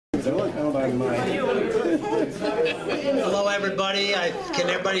Hello, everybody. Can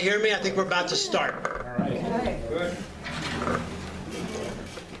everybody hear me? I think we're about to start. All right. Good.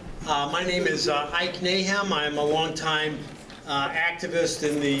 My name is Ike Nahum. I'm a longtime activist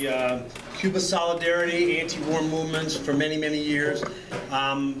in the Cuba Solidarity, anti-war movements for many, many years.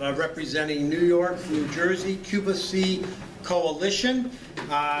 Representing New York, New Jersey, Cuba Sea Coalition.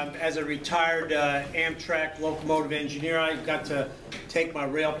 As a retired Amtrak locomotive engineer, I got to take my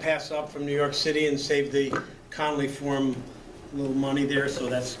rail pass up from New York City and save the Connolly Forum a little money there, so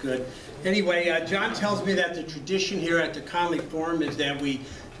that's good. Anyway, John tells me that the tradition here at the Connolly Forum is that we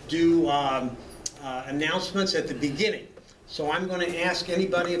do announcements at the beginning. So I'm going to ask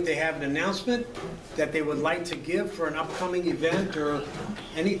anybody if they have an announcement that they would like to give for an upcoming event or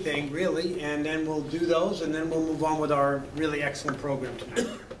anything, really, and then we'll do those, and then we'll move on with our really excellent program tonight.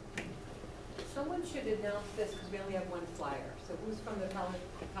 Someone should announce this because we only have one flyer. So who's from the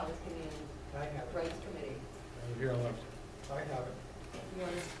Palestinian Rights Committee? Here left. I have it. You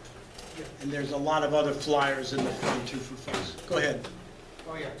want to? And there's a lot of other flyers in the front, too, for folks. Go ahead.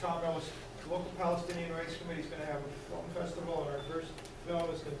 Oh yeah, Tom Ellis, local Palestinian Rights Committee is going to have a film festival, and our first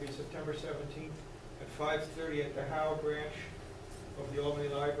film is going to be September 17th at 5:30 at the Howe branch of the Albany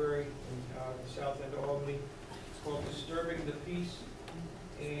Library in the south end of Albany. It's called Disturbing the Peace,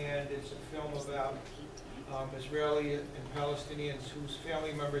 and it's a film about Israeli and Palestinians whose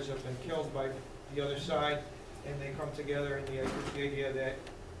family members have been killed by the other side, and they come together in the idea that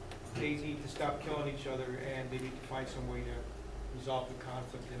they need to stop killing each other and they need to find some way to resolve the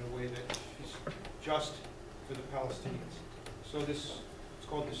conflict in a way that is just for the Palestinians. So it's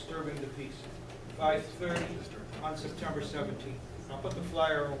called Disturbing the Peace. 5:30 on September 17th. I'll put the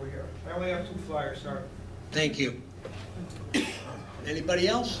flyer over here. I only have 2 flyers, sorry. Thank you. Anybody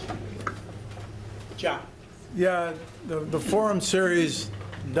else? John. Yeah, the forum series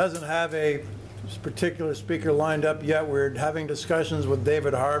doesn't have a particular speaker lined up yet. We're having discussions with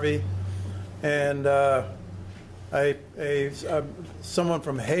David Harvey and someone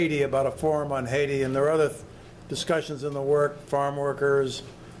from Haiti about a forum on Haiti, and there are other discussions in the work, farm workers,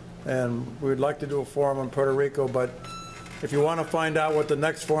 and we'd like to do a forum on Puerto Rico. But if you want to find out what the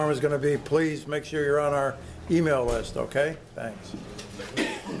next forum is going to be, please make sure you're on our email list, okay? Thanks.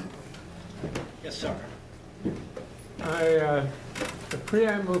 Yes, sir. The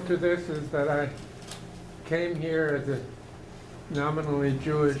preamble to this is that I came here as a nominally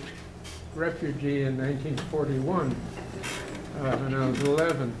Jewish refugee in 1941 when I was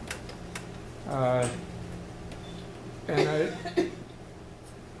 11. And I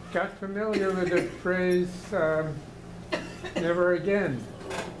got familiar with the phrase, never again.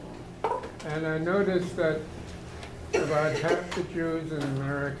 And I noticed that about half the Jews in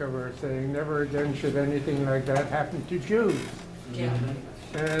America were saying, never again should anything like that happen to Jews. Yeah.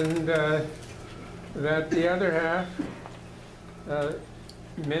 And that the other half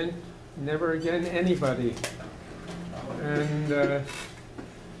meant never again anybody. And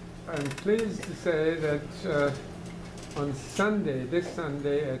I'm pleased to say that on Sunday, this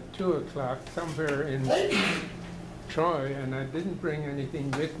Sunday at 2 o'clock, somewhere in Troy, and I didn't bring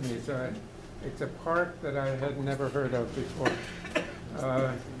anything with me, so it's a park that I had never heard of before.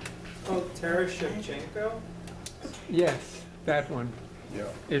 Oh, Taras Shevchenko? Yes, that one. Yeah.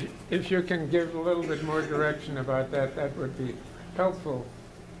 If you can give a little bit more direction about that, that would be helpful.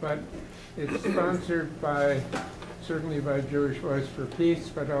 But it's sponsored by, certainly by Jewish Voice for Peace,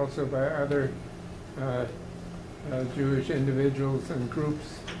 but also by other Jewish individuals and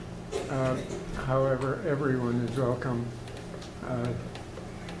groups. However, everyone is welcome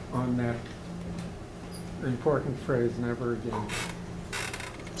on that important phrase, never again.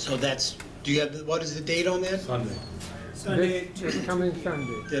 So that's, do you have, what is the date on that? Sunday. This coming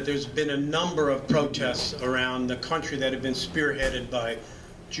Sunday. That there's been a number of protests around the country that have been spearheaded by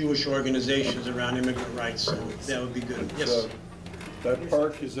Jewish organizations around immigrant rights, so that would be good. Yes? That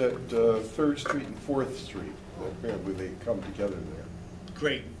park is at 3rd Street and 4th Street. Apparently they come together there.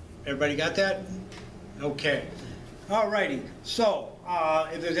 Great. Everybody got that? Okay. All righty. So,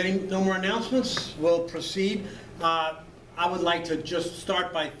 if there's no more announcements, we'll proceed. I would like to just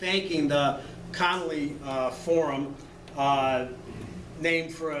start by thanking the Connolly Forum,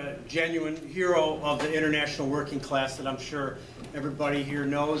 named for a genuine hero of the international working class that I'm sure everybody here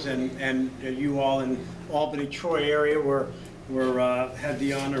knows, and you all in Albany, Troy area had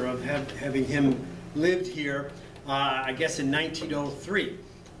the honor of having him lived here, I guess in 1903.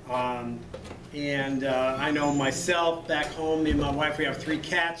 I know myself back home, me and my wife, we have 3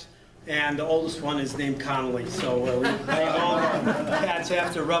 cats, and the oldest one is named Connolly. So we named all our cats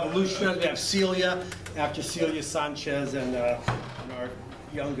after revolutionists. We have Celia after Celia Sanchez, and our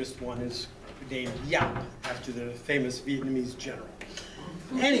youngest one is named Yap, after the famous Vietnamese general.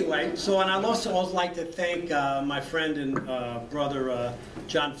 Anyway, so, and I'd also like to thank my friend and brother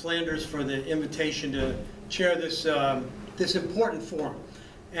John Flanders for the invitation to chair this, this important forum.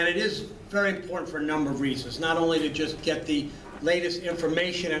 And it is very important for a number of reasons, not only to just get the latest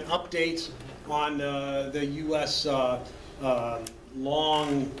information and updates on the U.S.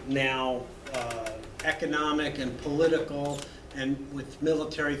 Long now economic and political and with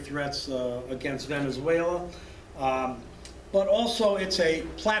military threats against Venezuela, but also it's a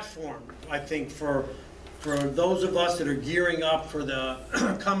platform, I think, for those of us that are gearing up for the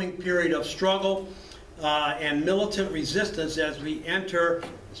coming period of struggle and militant resistance as we enter,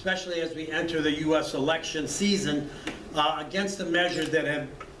 especially as we enter the U.S. election season, against the measures that have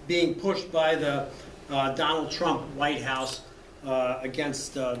being pushed by the Donald Trump White House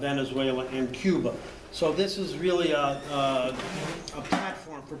against Venezuela and Cuba. So this is really a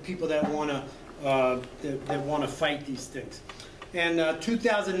platform for people that want to fight these things. And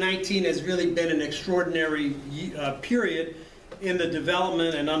 2019 has really been an extraordinary period in the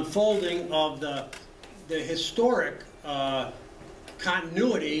development and unfolding of the historic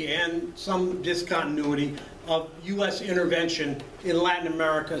continuity and some discontinuity of U.S. intervention in Latin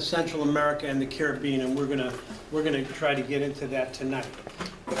America, Central America, and the Caribbean, and we're gonna try to get into that tonight.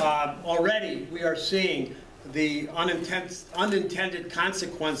 Already, we are seeing the unintended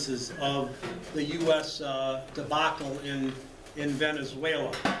consequences of the U.S. Debacle in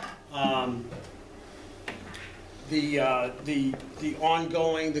Venezuela. The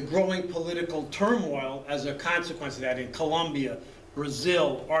ongoing, the growing political turmoil as a consequence of that in Colombia,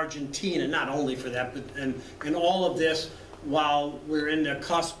 Brazil, Argentina, not only for that, but and all of this while we're in the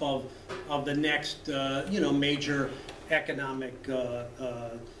cusp of the next major economic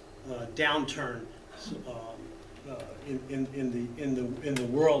downturn in the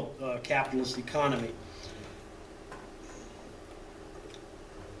world capitalist economy.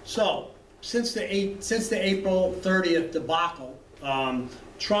 So since the April 30th debacle,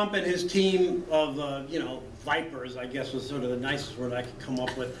 Trump and his team of vipers, I guess was sort of the nicest word I could come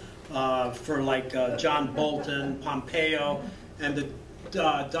up with, for like John Bolton, Pompeo, and the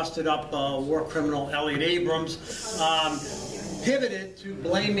dusted up war criminal Elliot Abrams, pivoted to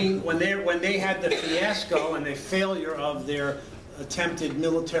blaming, when they had the fiasco and the failure of their attempted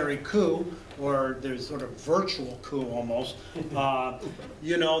military coup, or their sort of virtual coup almost,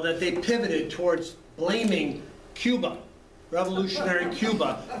 that they pivoted towards blaming Cuba, revolutionary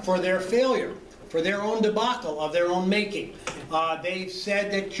Cuba, for their failure, for their own debacle of their own making. They said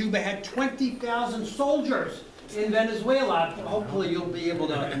that Cuba had 20,000 soldiers in Venezuela. Hopefully you'll be able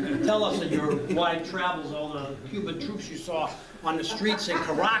to tell us in your wide travels all the Cuban troops you saw on the streets in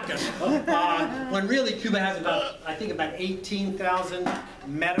Caracas, when really Cuba has about, I think, about 18,000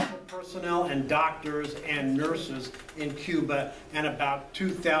 medical personnel and doctors and nurses in Cuba, and about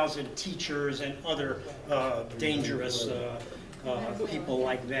 2,000 teachers and other dangerous people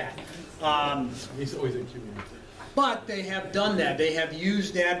like that. He's always a Cuban. But they have done that. They have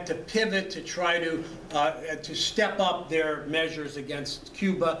used that to pivot, to try to step up their measures against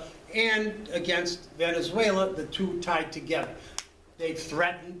Cuba and against Venezuela, the two tied together. They've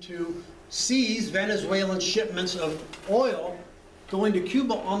threatened to seize Venezuelan shipments of oil going to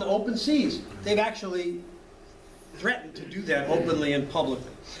Cuba on the open seas. They've actually threatened to do that openly and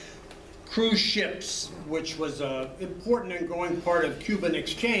publicly. Cruise ships, which was an important and growing part of Cuban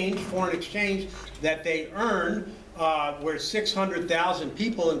exchange, foreign exchange, that they earned, where 600,000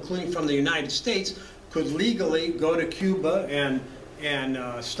 people, including from the United States, could legally go to Cuba and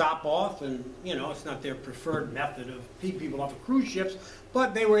stop off, and it's not their preferred method of keeping people off of cruise ships,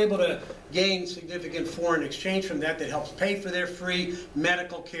 but they were able to gain significant foreign exchange from that helps pay for their free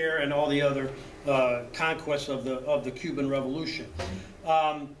medical care and all the other conquests of the Cuban Revolution.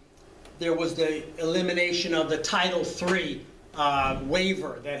 There was the elimination of the Title III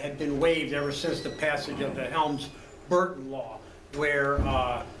waiver that had been waived ever since the passage of the Helms-Burton law, where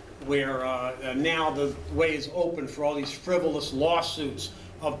now the way is open for all these frivolous lawsuits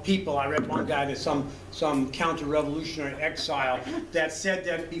of people. I read one guy, some counter-revolutionary exile, that said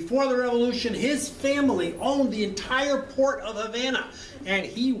that before the revolution, his family owned the entire port of Havana, and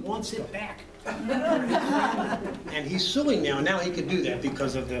he wants it back. And he's suing now. Now he can do that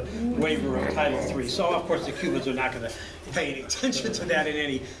because of the waiver of Title III. So, of course, the Cubans are not going to pay any attention to that in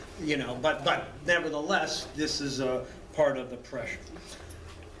any, but nevertheless, this is a part of the pressure.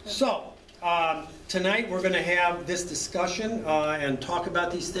 So, tonight we're going to have this discussion and talk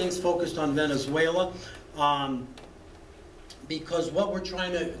about these things focused on Venezuela, because what we're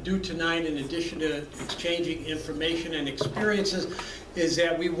trying to do tonight, in addition to exchanging information and experiences, is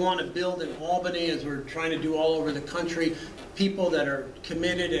that we want to build in Albany, as we're trying to do all over the country, people that are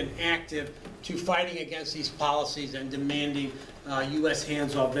committed and active to fighting against these policies and demanding U.S.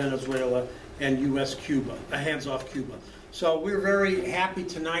 hands off Venezuela and U.S. Cuba, hands off Cuba. So we're very happy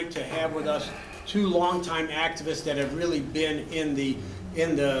tonight to have with us two longtime activists that have really been in the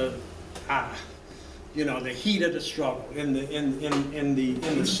you know, the heat of the struggle, in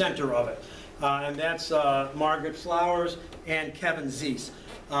the center of it, and that's Margaret Flowers and Kevin Zeese.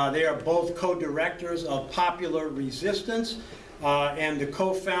 They are both co-directors of Popular Resistance and the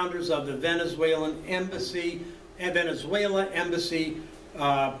co-founders of the Venezuela Embassy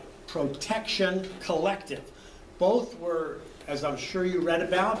Protection Collective. Both were, as I'm sure you read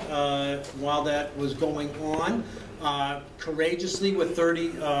about while that was going on, courageously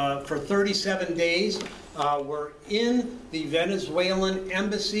for 37 days were in the Venezuelan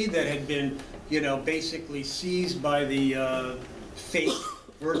embassy that had been, you know, basically seized by the fake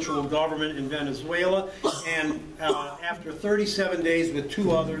virtual government in Venezuela. And after 37 days with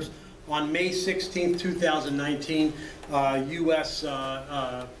two others, on May 16, 2019, U.S.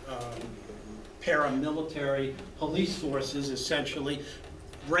 paramilitary police forces essentially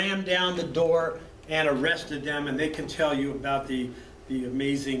rammed down the door and arrested them, and they can tell you about the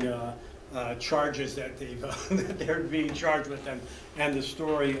amazing charges that that they're being charged with, and the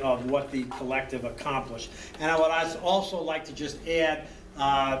story of what the collective accomplished. And I would also like to just add,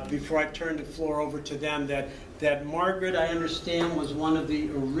 before I turn the floor over to them, that Margaret, I understand, was one of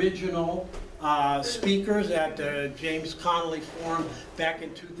the original speakers at the James Connolly Forum back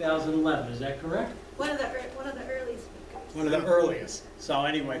in 2011. Is that correct? One of the early speakers. One of the earliest. So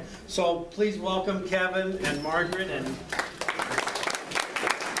anyway, so please welcome Kevin and Margaret. And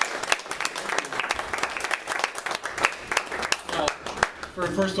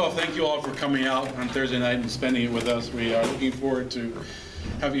first off, thank you all for coming out on Thursday night and spending it with us. We are looking forward to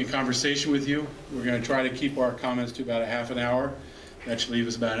having a conversation with you. We're going to try to keep our comments to about a half an hour. That should leave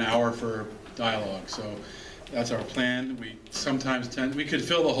us about an hour for dialogue. So that's our plan. We sometimes we could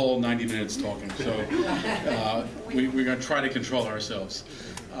fill the whole 90 minutes talking. So we're going to try to control ourselves.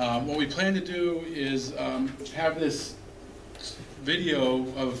 What we plan to do is have this video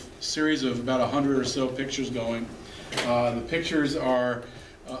of a series of about 100 or so pictures going. The pictures are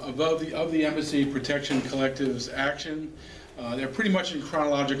of the Embassy Protection Collective's action. They're pretty much in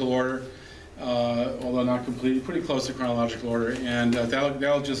chronological order, although not completely, pretty close to chronological order, and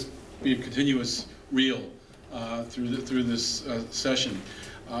that'll just be a continuous reel through this session.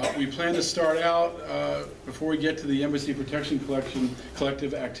 We plan to start out, before we get to the Embassy Protection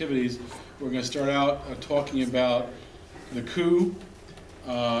Collective activities, we're going to start out talking about the coup,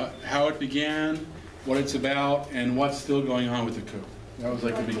 how it began, what it's about, and what's still going on with the coup. That was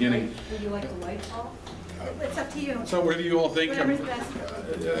like the beginning. Would you like the lights off? It's up to you. So whatever you all think. Whatever's best.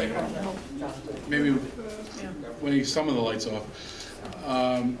 Maybe winning some of the lights off.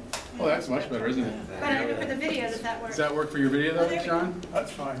 Well, that's much better, isn't it? But for the video, does that work? Does that work for your video, though, John?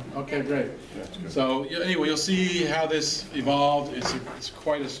 That's fine. Okay, great. So anyway, you'll see how this evolved. It's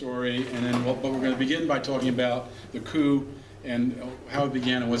quite a story, and then but we're going to begin by talking about the coup and how it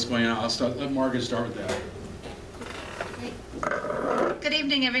began and what's going on. Let Margaret start with that. Good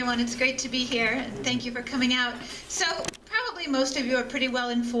evening, everyone. It's great to be here, and thank you for coming out. So probably most of you are pretty well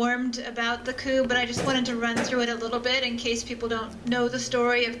informed about the coup, but I just wanted to run through it a little bit in case people don't know the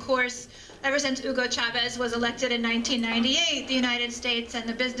story. Of course, ever since Hugo Chavez was elected in 1998, the United States and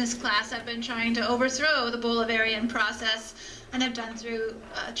the business class have been trying to overthrow the Bolivarian process, and have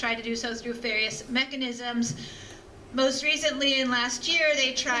tried to do so through various mechanisms. Most recently, in last year,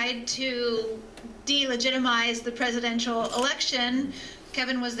 they tried to delegitimize the presidential election.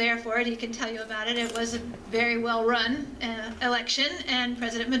 Kevin was there for it. He can tell you about it. It was a very well-run election, and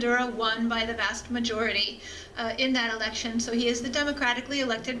President Maduro won by the vast majority in that election. So he is the democratically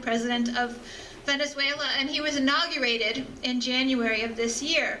elected president of Venezuela, and he was inaugurated in January of this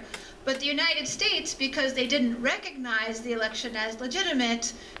year. But the United States, because they didn't recognize the election as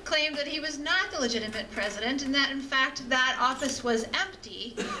legitimate, claimed that he was not the legitimate president, and that in fact that office was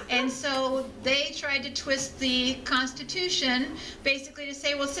empty. And so they tried to twist the Constitution basically to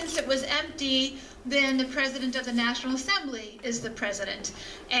say, well, since it was empty, then the president of the National Assembly is the president.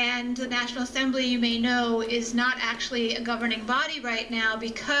 And the National Assembly, you may know, is not actually a governing body right now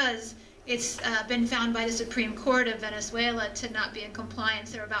because it's been found by the Supreme Court of Venezuela to not be in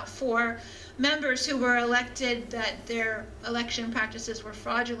compliance. There are about 4 members who were elected that their election practices were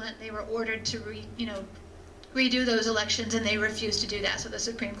fraudulent. They were ordered to redo those elections, and they refused to do that. So the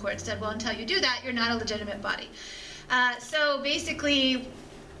Supreme Court said, well, until you do that, you're not a legitimate body. So basically,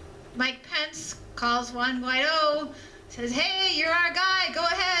 Mike Pence calls Juan Guaido, says, hey, you're our guy, go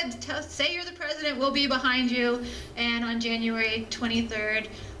ahead, say you're the president, we'll be behind you. And on January 23rd,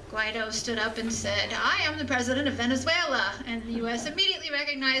 Guaido stood up and said, I am the president of Venezuela. And the U.S. immediately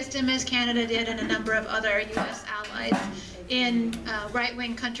recognized him, as Canada did, and a number of other U.S. allies in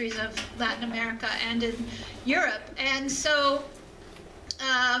right-wing countries of Latin America and in Europe. And so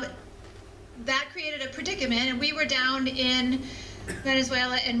that created a predicament, and we were down in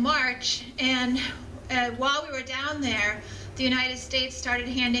Venezuela in March, and while we were down there, the United States started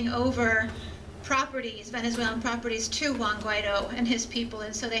handing over properties, Venezuelan properties, to Juan Guaido and his people.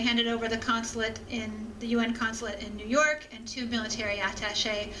 And so they handed over the UN consulate in New York and 2 military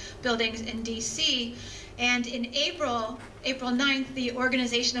attaché buildings in D.C. And in April 9th, the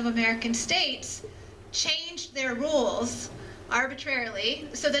Organization of American States changed their rules arbitrarily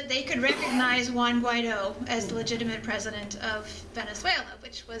so that they could recognize Juan Guaido as the legitimate president of Venezuela,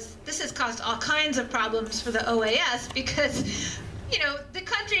 this has caused all kinds of problems for the OAS, because the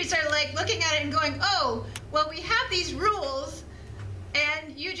countries are like looking at it and going, oh, well, we have these rules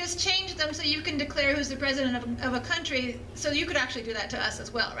and you just change them so you can declare who's the president of a country, so you could actually do that to us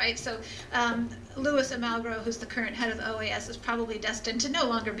as well, right? So Luis Almagro, who's the current head of the OAS, is probably destined to no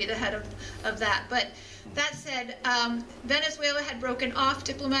longer be the head of that. But that said, Venezuela had broken off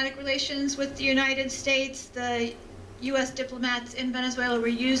diplomatic relations with the United States. The U.S. diplomats in Venezuela were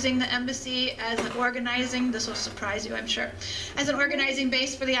using the embassy as an organizing, this will surprise you, I'm sure, as an organizing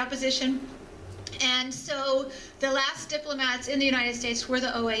base for the opposition. And so the last diplomats in the United States were the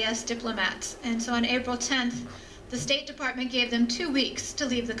OAS diplomats. And so on April 10th, the State Department gave them 2 weeks to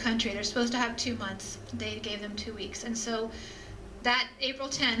leave the country. They're supposed to have 2 months. They gave them 2 weeks. And so that April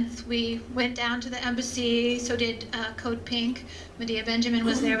 10th, we went down to the embassy, so did Code Pink. Medea Benjamin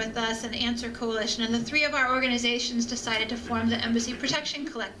was there with us, and Answer Coalition. And the 3 of our organizations decided to form the Embassy Protection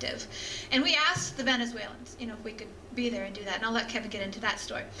Collective. And we asked the Venezuelans, if we could be there and do that. And I'll let Kevin get into that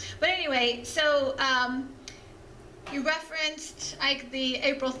story. But anyway, so you referenced the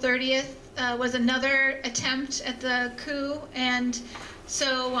April 30th was another attempt at the coup. And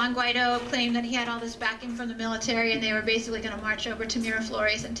so Juan Guaido claimed that he had all this backing from the military, and they were basically going to march over to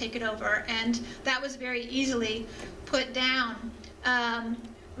Miraflores and take it over. And that was very easily put down.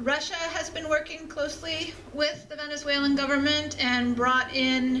 Russia has been working closely with the Venezuelan government and brought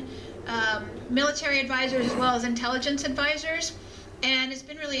in military advisors as well as intelligence advisors. And it's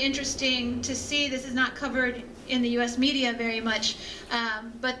been really interesting to see, this is not covered in the U.S. media very much,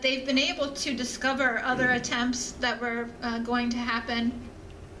 but they've been able to discover other attempts that were going to happen.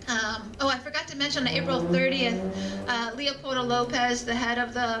 I forgot to mention on April 30th, Leopoldo Lopez, the head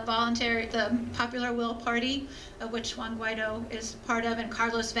of the Popular Will Party, of which Juan Guaido is part of, and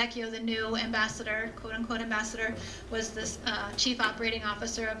Carlos Vecchio, the new ambassador, quote-unquote ambassador, was the chief operating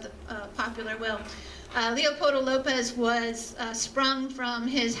officer of the Popular Will. Leopoldo Lopez was sprung from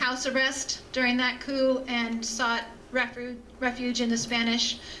his house arrest during that coup and sought refuge in the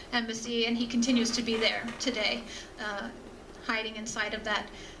Spanish embassy, and he continues to be there today, hiding inside of that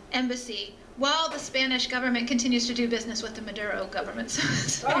embassy, while the Spanish government continues to do business with the Maduro government. So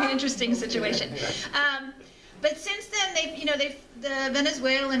it's a very interesting situation. But since then, the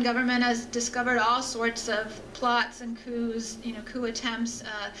Venezuelan government has discovered all sorts of plots and coups, coup attempts.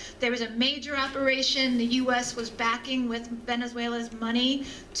 There was a major operation. The U.S. was backing with Venezuela's money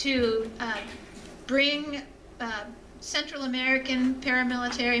to bring Central American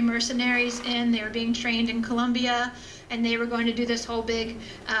paramilitary mercenaries in. They were being trained in Colombia, and they were going to do this whole big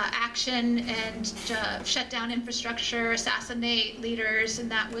action and shut down infrastructure, assassinate leaders, and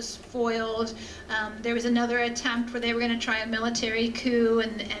that was foiled. There was another attempt where they were going to try a military coup,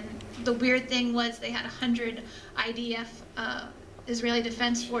 and the weird thing was they had 100 IDF Israeli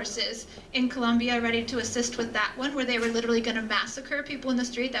Defense Forces in Colombia ready to assist with that one, where they were literally going to massacre people in the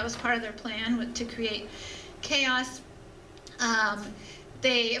street. That was part of their plan, to create chaos.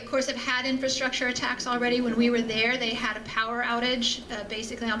 They, of course, have had infrastructure attacks already. When we were there, they had a power outage,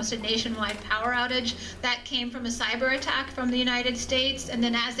 basically almost a nationwide power outage. That came from a cyber attack from the United States. And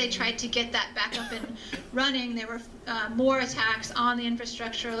then as they tried to get that back up and running, there were more attacks on the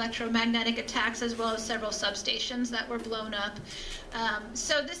infrastructure, electromagnetic attacks, as well as several substations that were blown up.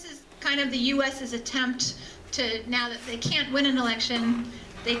 So this is kind of the U.S.'s attempt to, now that they can't win an election,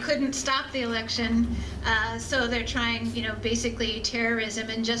 they couldn't stop the election, so they're trying, basically terrorism.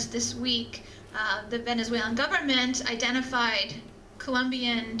 And just this week, the Venezuelan government identified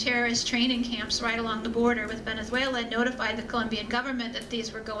Colombian terrorist training camps right along the border with Venezuela, and notified the Colombian government that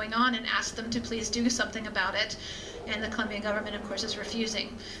these were going on and asked them to please do something about it. And the Colombian government, of course, is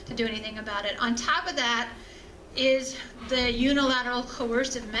refusing to do anything about it. On top of that, is the unilateral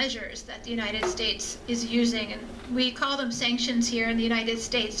coercive measures that the United States is using. And we call them sanctions here in the United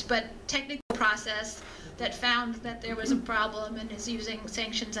States, but technical process that found that there was a problem and is using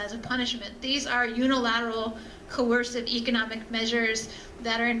sanctions as a punishment. These are unilateral coercive economic measures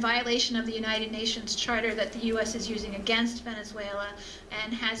that are in violation of the United Nations Charter that the U.S. is using against Venezuela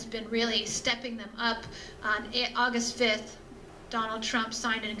and has been really stepping them up. On August 5th, Donald Trump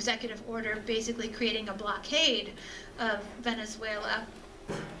signed an executive order basically creating a blockade of Venezuela.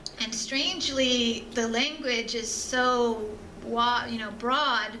 And strangely, the language is so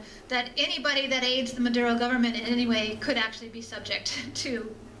broad that anybody that aids the Maduro government in any way could actually be subject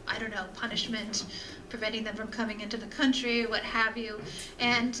to, I don't know, punishment, preventing them from coming into the country, what have you.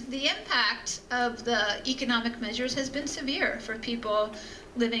 And the impact of the economic measures has been severe for people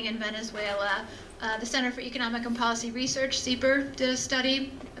living in Venezuela. The Center for Economic and Policy Research, CEPR, did a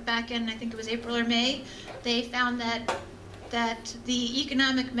study back in, I think it was April or May. They found that the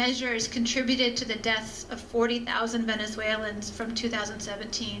economic measures contributed to the deaths of 40,000 Venezuelans from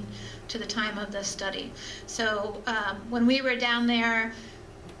 2017 to the time of the study. So when we were down there,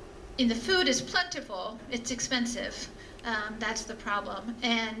 the food is plentiful, it's expensive. That's the problem.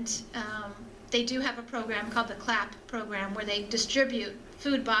 And they do have a program called the CLAP program where they distribute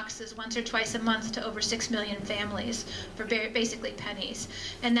food boxes once or twice a month to over 6 million families for basically pennies.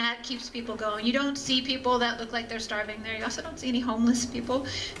 And that keeps people going. You don't see people that look like they're starving there. You also don't see any homeless people,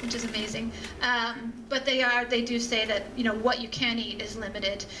 which is amazing. But they do say that what you can eat is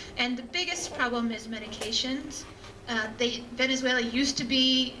limited. And the biggest problem is medications. Venezuela used to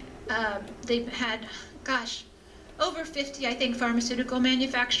be, they had, over 50, I think, pharmaceutical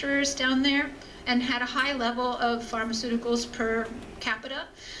manufacturers down there and had a high level of pharmaceuticals per capita.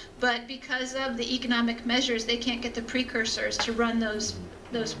 But because of the economic measures, they can't get the precursors to run those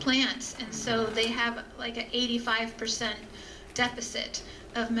plants. And so they have like an 85% deficit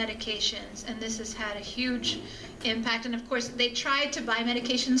of medications. And this has had a huge impact. And of course, they tried to buy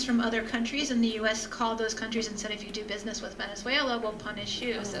medications from other countries, and the U.S. called those countries and said, if you do business with Venezuela, we'll punish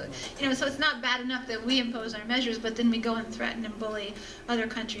you. So, so it's not bad enough that we impose our measures, but then we go and threaten and bully other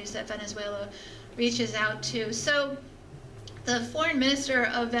countries that Venezuela reaches out to. So the foreign minister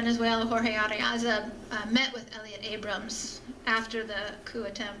of Venezuela, Jorge Arreaza, met with Elliott Abrams after the coup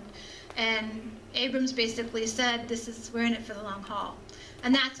attempt. And Abrams basically said, we're in it for the long haul.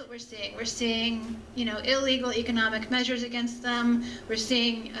 And that's what we're seeing. We're seeing, illegal economic measures against them. We're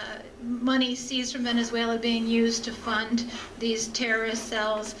seeing money seized from Venezuela being used to fund these terrorist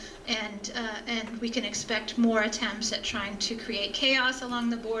cells, and we can expect more attempts at trying to create chaos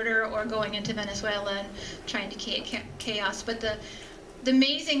along the border or going into Venezuela and trying to create chaos. But the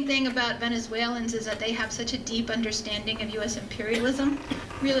amazing thing about Venezuelans is that they have such a deep understanding of U.S. imperialism,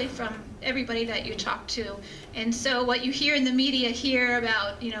 really from everybody that you talk to. And so what you hear in the media here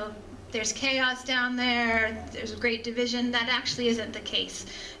about, there's chaos down there, there's a great division, that actually isn't the case.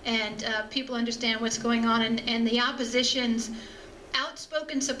 And people understand what's going on, and the opposition's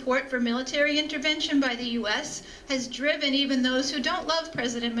outspoken support for military intervention by the U.S. has driven even those who don't love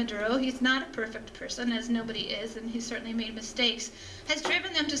President Maduro — he's not a perfect person, as nobody is, and he's certainly made mistakes — has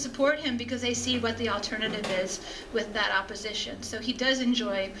driven them to support him because they see what the alternative is with that opposition. So he does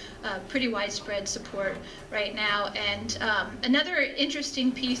enjoy pretty widespread support right now. And another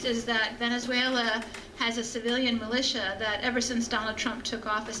interesting piece is that Venezuela has a civilian militia that ever since Donald Trump took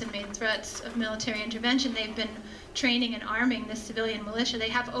office and made threats of military intervention, they've been training and arming this civilian militia. They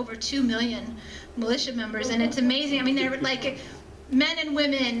have over 2 million militia members, and it's amazing. I mean, they're like men and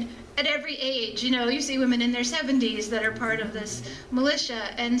women at every age. You see women in their 70s that are part of this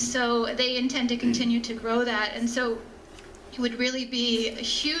militia, and so they intend to continue to grow that. And so it would really be a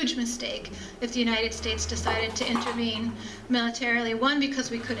huge mistake if the United States decided to intervene militarily. One,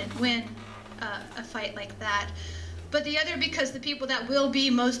 because we couldn't win a fight like that, but the other because the people that will be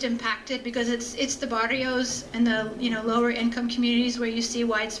most impacted, because it's the barrios and the lower income communities where you see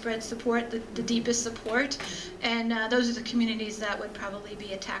widespread support, the deepest support, and those are the communities that would probably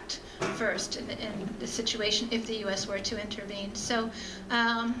be attacked first in the situation if the U.S. were to intervene. So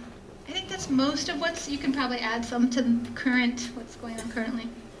I think that's most of you can probably add some to what's going on currently.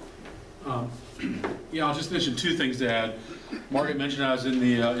 Yeah, I'll just mention two things to add. Margaret mentioned I was in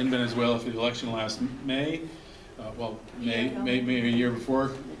Venezuela for the election last May. May a year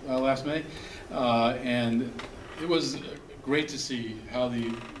before last May, and it was great to see how the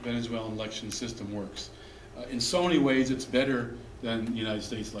Venezuelan election system works. In so many ways, it's better than the United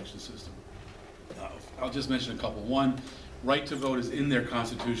States election system. I'll just mention a couple. One, right to vote is in their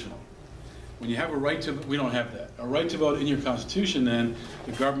constitution. When you have a right to, we don't have that. A right to vote in your constitution, then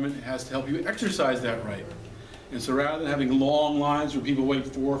the government has to help you exercise that right. And so rather than having long lines where people wait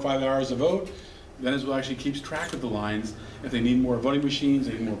 4 or 5 hours to vote, Venezuela actually keeps track of the lines. If they need more voting machines,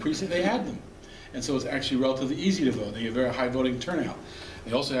 they need more precincts, they add them. And so it's actually relatively easy to vote. They have very high voting turnout.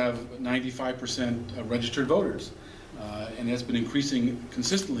 They also have 95% registered voters. And that's been increasing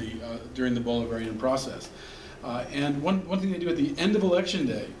consistently during the Bolivarian process. And one thing they do at the end of election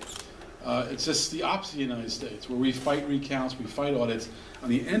day, it's just the opposite of the United States, where we fight recounts, we fight audits. On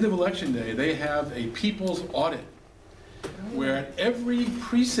the end of election day, they have a people's audit, where at every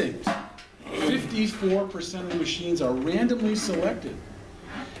precinct, 54% of the machines are randomly selected.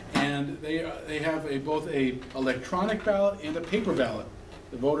 And they have both a electronic ballot and a paper ballot.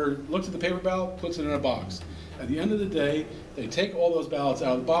 The voter looks at the paper ballot, puts it in a box. At the end of the day, they take all those ballots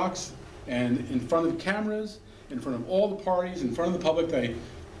out of the box, and in front of cameras, in front of all the parties, in front of the public, they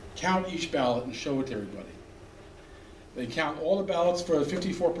count each ballot and show it to everybody. They count all the ballots for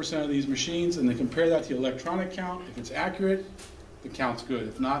 54% of these machines, and they compare that to the electronic count. If it's accurate, the count's good.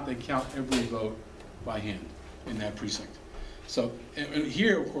 If not, they count every vote by hand in that precinct. So and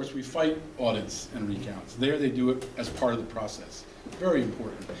here, of course, we fight audits and recounts. There, they do it as part of the process. Very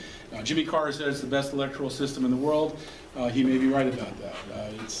important. Jimmy Carter says it's the best electoral system in the world. He may be right about that.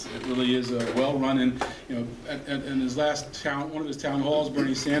 It really is well-run. And in his last one of his town halls,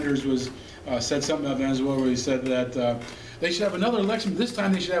 Bernie Sanders said something about Venezuela, where he said that they should have another election. But this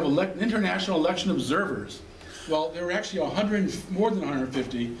time, they should have international election observers. Well, there were actually more than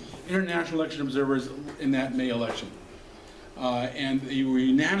 150 international election observers in that May election. And they were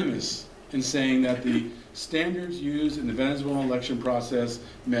unanimous in saying that the standards used in the Venezuelan election process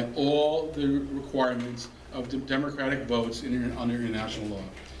met all the requirements of democratic votes under international law.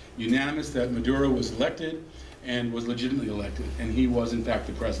 Unanimous that Maduro was elected and was legitimately elected, and he was in fact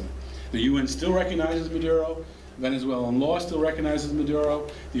the president. The UN still recognizes Maduro. Venezuelan law still recognizes Maduro.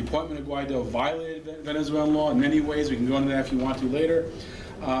 The appointment of Guaido violated Venezuelan law in many ways. We can go into that if you want to later.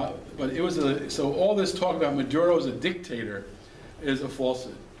 But it was so all this talk about Maduro as a dictator is a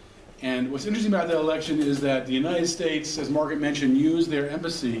falsehood. And what's interesting about that election is that the United States, as Margaret mentioned, used their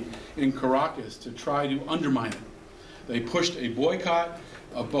embassy in Caracas to try to undermine it. They pushed a boycott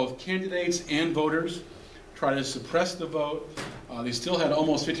of both candidates and voters, try to suppress the vote. They still had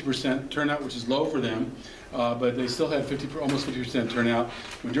almost 50% turnout, which is low for them, but they still had almost 50% turnout.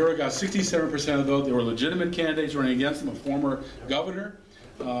 Maduro got 67% of the vote. There were legitimate candidates running against him, a former governor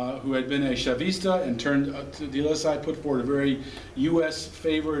who had been a Chavista and turned to the other side, put forward a very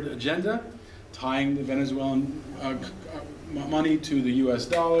U.S.-favored agenda, tying the Venezuelan money to the U.S.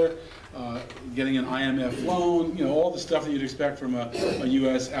 dollar, getting an IMF loan, all the stuff that you'd expect from a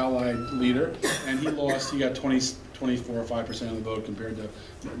U.S. allied leader. And he lost. He got 24 or 5% of the vote compared to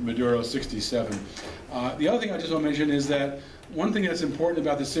Maduro's 67. The other thing I just want to mention is that one thing that's important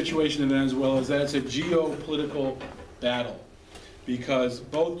about the situation in Venezuela is that it's a geopolitical battle, because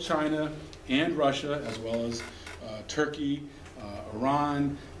both China and Russia, as well as Turkey,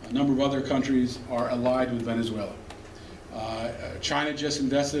 Iran, a number of other countries are allied with Venezuela. China just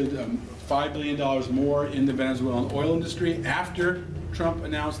invested $5 billion more in the Venezuelan oil industry after Trump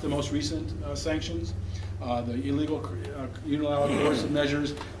announced the most recent sanctions. The illegal unilateral coercive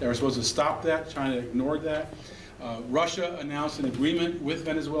measures that were supposed to stop that, China ignored that. Russia announced an agreement with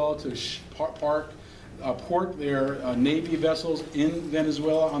Venezuela to port their Navy vessels in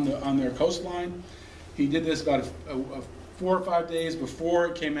Venezuela on their coastline. He did this about 4 or 5 days before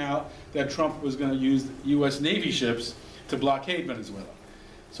it came out that Trump was going to use U.S. Navy ships to blockade Venezuela.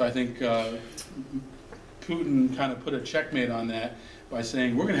 So I think Putin kind of put a checkmate on that by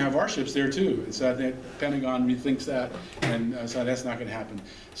saying, we're going to have our ships there too. And so I think the Pentagon rethinks that, and so that's not going to happen.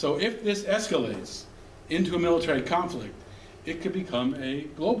 So if this escalates into a military conflict, it could become a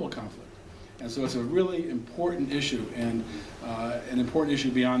global conflict. And so it's a really important issue, and an important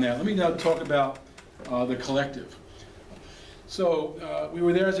issue beyond that. Let me now talk about the collective. So we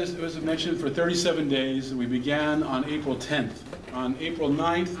were there, as was mentioned, for 37 days. We began on April 10th. On April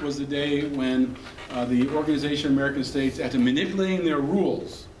 9th was the day when the Organization of American States, after manipulating their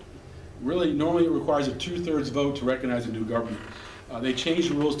rules, really normally it requires a 2/3 vote to recognize a new government. They changed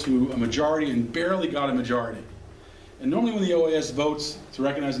the rules to a majority and barely got a majority. And normally when the OAS votes to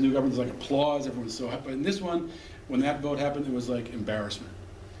recognize a new government, there's like applause, everyone's so happy. But in this one, when that vote happened, it was like embarrassment.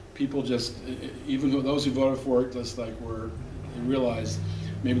 People just, even those who voted for it, just like they realized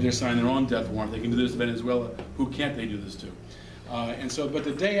maybe they're signing their own death warrant. They can do this to Venezuela. Who can't they do this to? But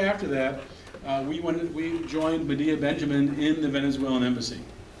the day after that, we joined Medea Benjamin in the Venezuelan embassy.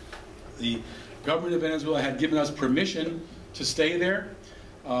 The government of Venezuela had given us permission to stay there.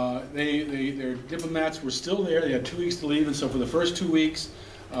 Their diplomats were still there. They had 2 weeks to leave, and so for the first 2 weeks,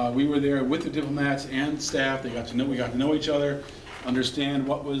 We were there with the diplomats and staff. We got to know each other, understand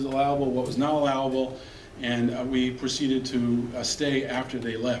what was allowable, what was not allowable, and we proceeded to stay after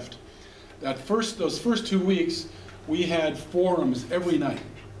they left. Those first 2 weeks, we had forums every night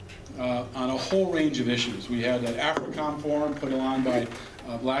on a whole range of issues. We had an AFRICOM forum put on by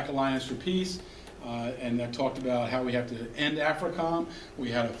Black Alliance for Peace, and that talked about how we have to end AFRICOM. We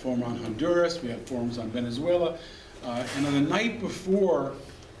had a forum on Honduras. We had forums on Venezuela. And on the night before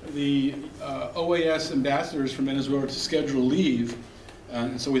the OAS ambassadors from Venezuela to schedule leave,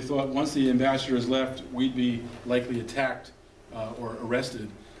 and so we thought once the ambassadors left, we'd be likely attacked or arrested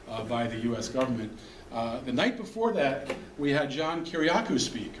by the U.S. government. The night before that, we had John Kiriakou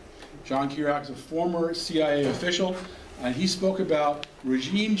speak. John Kiriakou is a former CIA official, and he spoke about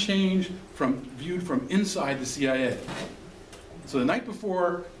regime change viewed from inside the CIA. So the night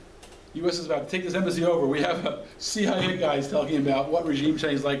before U.S. is about to take this embassy over, we have CIA guys talking about what regime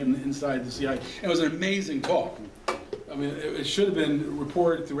change is like inside the CIA. And it was an amazing talk. I mean, it should have been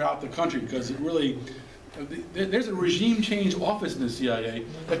reported throughout the country because it really, there's a regime change office in the CIA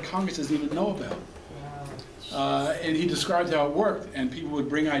that Congress doesn't even know about. And he described how it worked, and people would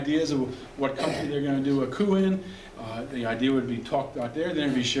bring ideas of what country they're going to do a coup in. The idea would be talked about there, then it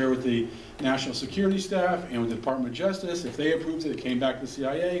would be shared with the national security staff and with the Department of Justice. If they approved it, it came back to the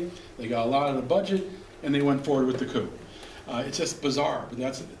CIA, they got a lot of the budget, and they went forward with the coup. It's just bizarre,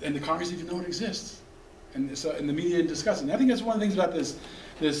 but and the Congress even know it exists. And the media didn't discuss it. And I think that's one of the things about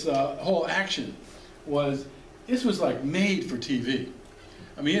this whole action was, this was like made for TV.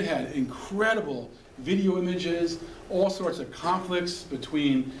 I mean, it had incredible video images, all sorts of conflicts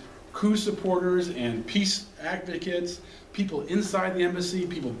between coup supporters and peace advocates, people inside the embassy,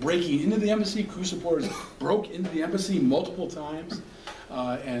 people breaking into the embassy. Coup supporters broke into the embassy multiple times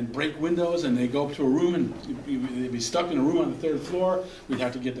and break windows, and they go up to a room and they'd be stuck in a room on the 3rd floor. We'd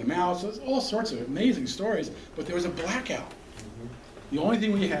have to get them out. So there's all sorts of amazing stories, but there was a blackout. The only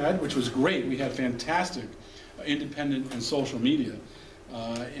thing we had, which was great, we had fantastic independent and social media,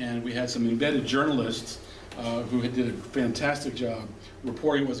 and we had some embedded journalists who did a fantastic job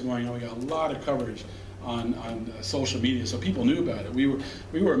reporting what's going on. We got a lot of coverage on social media, so people knew about it. We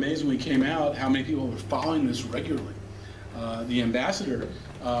were amazed when we came out how many people were following this regularly. The ambassador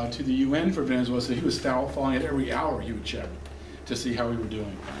to the UN for Venezuela said he was following it every hour. He would check to see how we were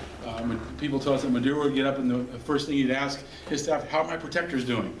doing. When people told us that Maduro would get up and the first thing he'd ask his staff, "How are my protectors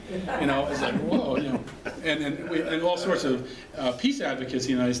doing?" You know, it's like, whoa, you know. And all sorts of peace advocates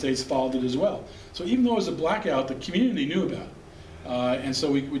in the United States followed it as well. So even though it was a blackout, the community knew about it. And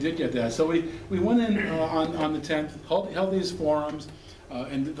so we did get that. So we went in on the 10th, held these forums,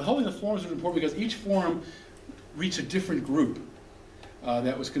 and holding the forums was important because each forum reached a different group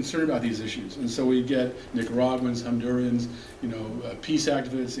that was concerned about these issues. And so we get Nicaraguans, Hondurans, you know, peace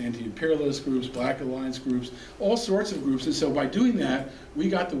activists, anti-imperialist groups, Black Alliance groups, all sorts of groups. And so by doing that, we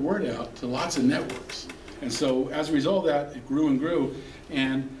got the word out to lots of networks. And so as a result of that, it grew and grew.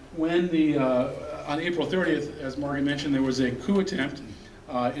 And when on April 30th, as Margaret mentioned, there was a coup attempt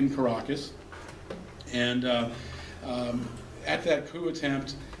in Caracas. And at that coup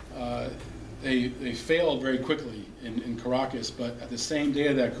attempt, they failed very quickly in Caracas, but at the same day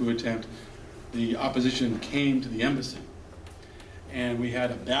of that coup attempt, the opposition came to the embassy. And we had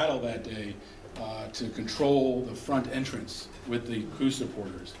a battle that day to control the front entrance with the coup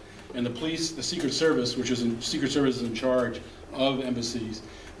supporters. And the police, the Secret Service, Secret Service is in charge of embassies.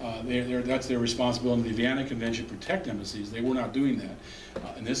 That's their responsibility. The Vienna Convention protect embassies. They were not doing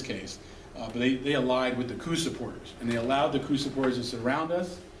that in this case. But they allied with the coup supporters. And they allowed the coup supporters to surround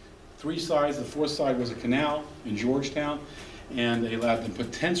us. 3 sides. The 4th side was a canal in Georgetown, and they allowed them to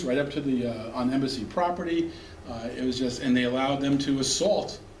put tents right up to the on embassy property. It was just, and they allowed them to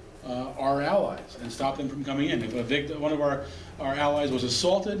assault our allies and stop them from coming in. If one of our allies was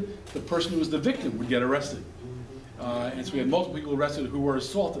assaulted, the person who was the victim would get arrested. And so we had multiple people arrested who were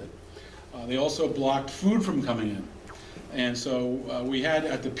assaulted. They also blocked food from coming in. And so we had,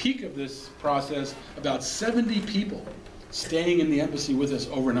 at the peak of this process, about 70 people staying in the embassy with us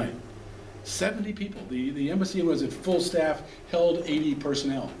overnight. 70 people. The embassy was at full staff, held 80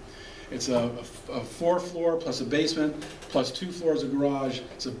 personnel. It's a 4th floor plus a basement plus 2 floors of garage.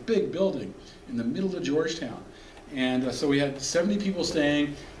 It's a big building in the middle of Georgetown. And so we had 70 people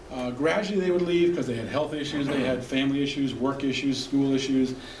staying. Gradually they would leave because they had health issues, they had family issues, work issues, school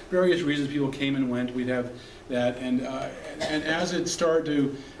issues, various reasons people came and went. We'd have that. And as it started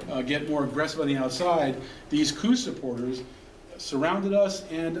to get more aggressive on the outside, these coup supporters surrounded us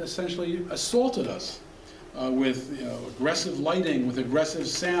and essentially assaulted us with aggressive lighting, with aggressive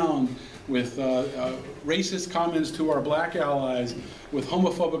sound, with racist comments to our black allies, with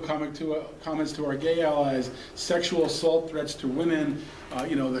homophobic comments to our gay allies, sexual assault threats to women,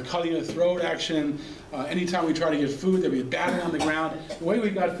 the cutting of the throat action. Anytime we try to get food, there'd be a battle on the ground. The way we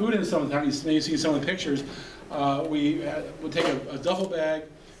got food in sometimes, you may see some of the pictures, we would take a duffel bag,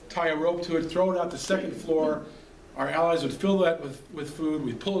 tie a rope to it, throw it out the second floor. Our allies would fill that with food.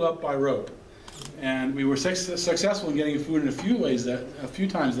 We'd pull it up by rope. And we were successful in getting food in a few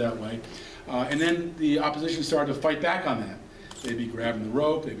times that way. And then the opposition started to fight back on that. They'd be grabbing the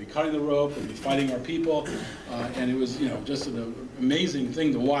rope, they'd be cutting the rope, they'd be fighting our people. And it was just an amazing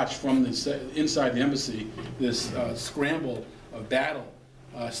thing to watch from inside the embassy, this scramble of battle.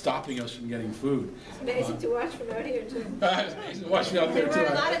 Stopping us from getting food. It's amazing to watch from out here, too. Amazing to watch me out there, too. There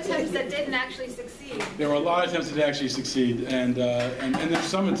were a lot of attempts that didn't actually succeed. There were a lot of attempts that didn't actually succeed, and there's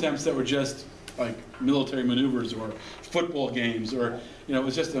some attempts that were just like military maneuvers or football games, or it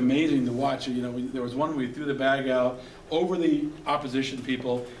was just amazing to watch. There was one where we threw the bag out over the opposition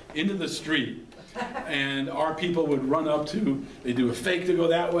people into the street. And our people would run up to, they do a fake to go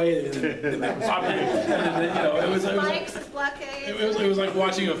that way, and that was it was like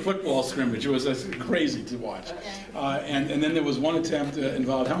watching a football scrimmage. It was crazy to watch. And then there was one attempt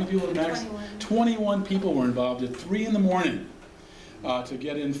involved, how many people, Max? 21 people were involved at 3 in the morning to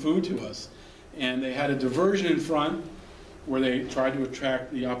get in food to us. And they had a diversion in front where they tried to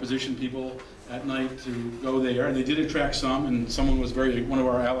attract the opposition people at night to go there, and they did attract some, and one of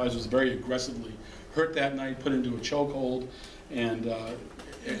our allies was very aggressively hurt that night, put into a chokehold, and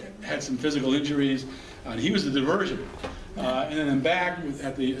had some physical injuries, and he was the diversion. And then back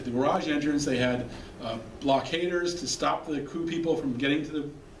at the garage entrance, they had blockaders to stop the coup people from getting to the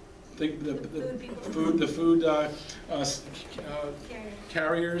food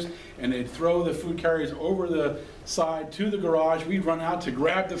carriers, and they'd throw the food carriers over the side to the garage. We'd run out to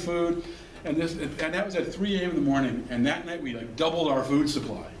grab the food. And that was at 3 a.m. in the morning, and that night we doubled our food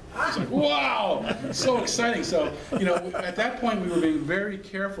supply. It's like, wow, so exciting. So, at that point we were being very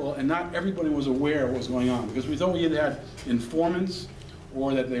careful, and not everybody was aware of what was going on, because we thought we either had informants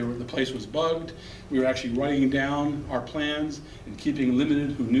or that the place was bugged. We were actually writing down our plans and keeping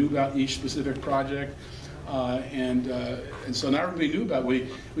limited who knew about each specific project. And so not everybody knew about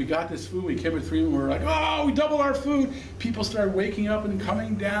it. We got this food, we came at 3 and we were like, oh, we doubled our food. People started waking up and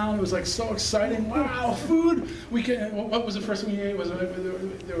coming down. It was so exciting. Wow, food. What was the first thing we ate?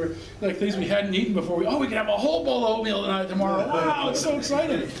 There were things we hadn't eaten before. We can have a whole bowl of oatmeal tonight, tomorrow. Wow, it's so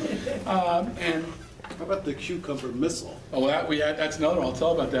exciting. And how about the cucumber missile? Oh, that's another. I'll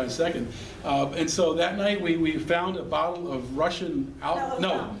tell about that in a second. And so that night we found a bottle of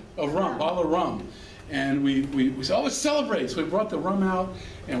bottle of rum. And we said, oh, let's celebrate. So we brought the rum out,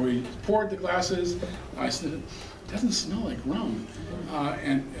 and we poured the glasses. I said, it doesn't smell like rum.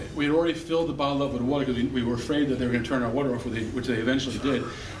 And we had already filled the bottle up with water because we were afraid that they were going to turn our water off, which they eventually did.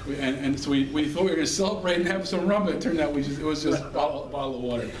 And so we thought we were going to celebrate and have some rum, but it turned out it was just a bottle of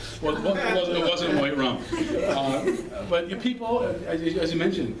water. Well, it wasn't white rum. But people, as you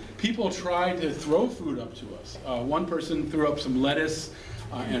mentioned, people tried to throw food up to us. One person threw up some lettuce,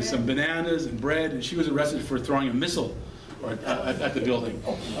 and some bananas and bread, and she was arrested for throwing a missile at the building.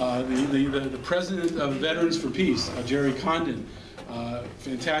 The president of Veterans for Peace, Jerry Condon,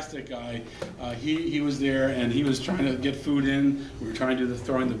 fantastic guy, he was there, and he was trying to get food in. We were trying to do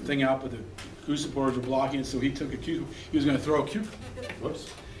throwing the thing out, but the coup supporters were blocking it, so he was going to throw a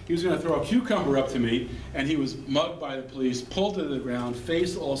cucumber up to me, and he was mugged by the police, pulled to the ground,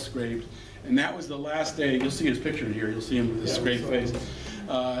 face all scraped, and that was the last day. You'll see his picture in here. You'll see him with his scraped face.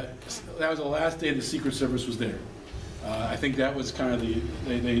 That was the last day the Secret Service was there. I think that was kind of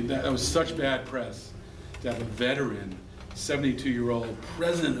that was such bad press to have a veteran, 72-year-old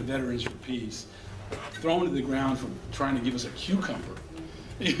president of Veterans for Peace, thrown to the ground for trying to give us a cucumber.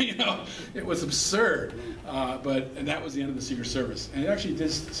 It was absurd. And that was the end of the Secret Service. And it actually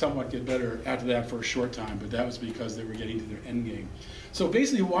did somewhat get better after that for a short time, but that was because they were getting to their end game. So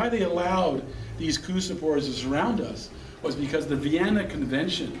basically why they allowed these coup supporters to surround us was because the Vienna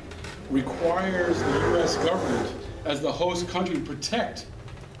Convention requires the U.S. government as the host country to protect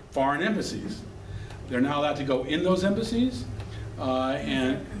foreign embassies. They're not allowed to go in those embassies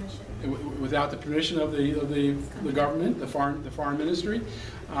and without the permission of the government, the foreign ministry,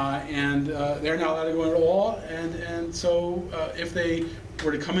 and they're not allowed to go in at all. And so if they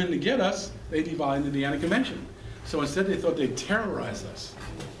were to come in to get us, they'd be violating the Vienna Convention. So instead they thought they'd terrorize us.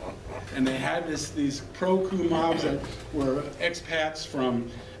 And they had these pro-coup mobs that were expats from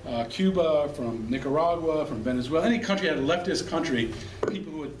Cuba, from Nicaragua, from Venezuela, any country, had a leftist country,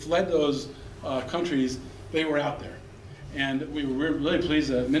 people who had fled those countries they were out there. And we were really pleased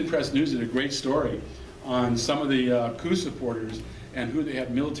that Minpress News did a great story on some of the coup supporters and who they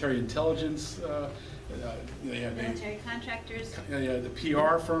had military intelligence, they had Military contractors. the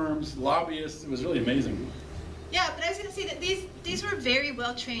PR firms, lobbyists. It was really amazing. Yeah, but I was going to say that these were very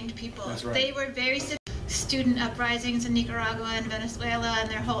well-trained people. That's right. They were very student uprisings in Nicaragua and Venezuela and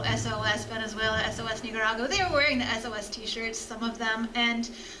their whole SOS Venezuela, SOS Nicaragua. They were wearing the SOS t-shirts, some of them, and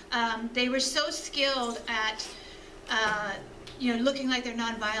they were so skilled at looking like they're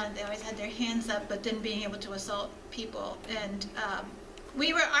nonviolent. They always had their hands up, but then being able to assault people. And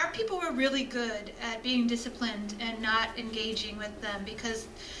our people were really good at being disciplined and not engaging with them, because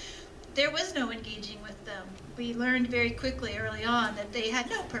there was no engaging with them. We learned very quickly early on that they had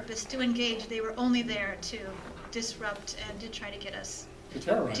no purpose to engage. They were only there to disrupt and to try to get us,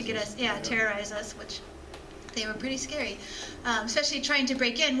 terrorize us, which they were pretty scary. Especially trying to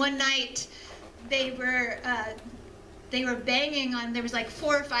break in. One night, they were banging on. There was like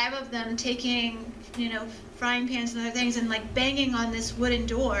 4 or 5 of them taking, frying pans and other things, and like banging on this wooden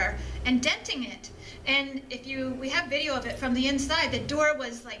door and denting it. And we have video of it from the inside. The door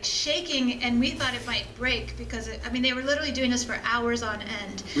was like shaking, and we thought it might break because they were literally doing this for hours on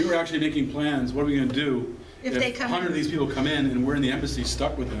end. We were actually making plans. What are we going to do if they come 100 of these people come in and we're in the embassy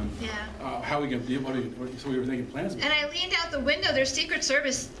stuck with them? Yeah. How are we going to deal? So we were making plans. And I leaned out the window. There's Secret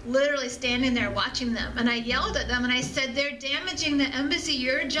Service literally standing there watching them. And I yelled at them and I said, "They're damaging the embassy.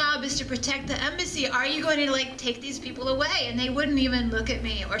 Your job is to protect the embassy. Are you going to take these people away?" And they wouldn't even look at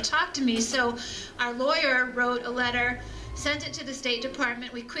me or talk to me. So our lawyer wrote a letter, sent it to the State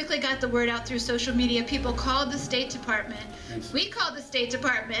Department. We quickly got the word out through social media. People called the State Department. We called the State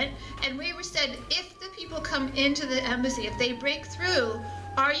Department, and we said, if the people come into the embassy, if they break through,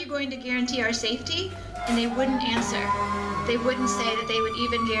 are you going to guarantee our safety? And they wouldn't answer. They wouldn't say that they would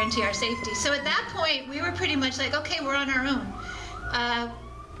even guarantee our safety. So at that point, we were pretty much like, okay, we're on our own.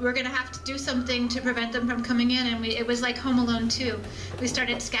 We're going to have to do something to prevent them from coming in, and it was like Home Alone 2. We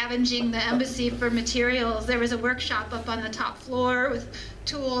started scavenging the embassy for materials. There was a workshop up on the top floor with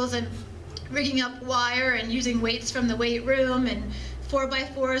tools and rigging up wire and using weights from the weight room and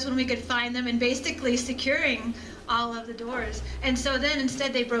 4x4s when we could find them, and basically securing all of the doors. And so then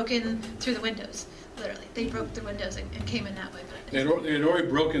instead they broke in through the windows, literally. They broke the windows and came in that way. They had already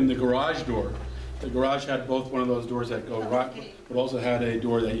broken the garage door. The garage had both one of those doors that go right, but also had a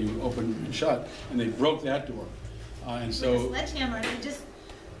door that you open and shut, and they broke that door. And so with a sledgehammer, they just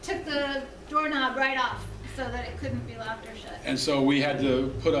took the doorknob right off so that it couldn't be locked or shut. And so we had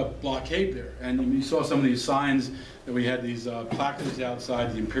to put up blockade there. And you saw some of these signs that we had, these placards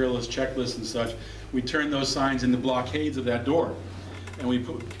outside, the imperialist checklist and such. We turned those signs into blockades of that door, and we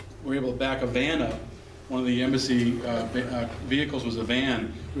were able to back a van up. One of the embassy vehicles was a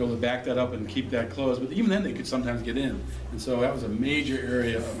van. We were able to back that up and keep that closed. But even then, they could sometimes get in. And so that was a major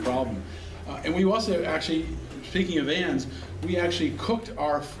area of problem. And we also actually, speaking of vans, we actually cooked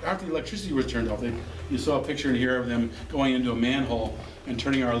after the electricity was turned off. You saw a picture in here of them going into a manhole and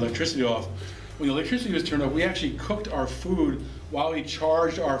turning our electricity off. When the electricity was turned off, we actually cooked our food while we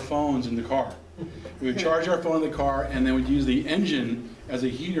charged our phones in the car. We would charge our phone in the car, and then we'd use the engine as a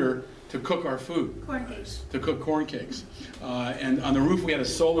heater to cook our food. Corn cakes. To cook corn cakes. And on the roof we had a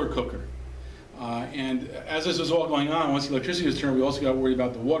solar cooker. And as this was all going on, once the electricity was turned, we also got worried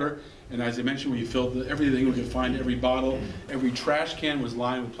about the water. And as I mentioned, we filled everything we could find, every bottle, every trash can was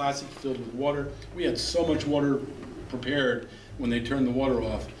lined with plastic filled with water. We had so much water prepared when they turned the water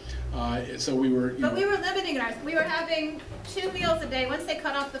off. So we were, But we were limiting ours. We were having 2 meals a day. Once they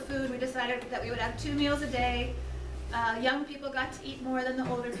cut off the food, we decided that we would have 2 meals a day. Young people got to eat more than the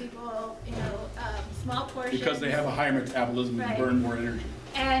older people, small portions. because they have a higher metabolism and burn more energy.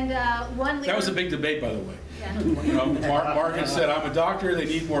 And 1 liter. That was a big debate, by the way. Yeah. Margaret said, "I'm a doctor. They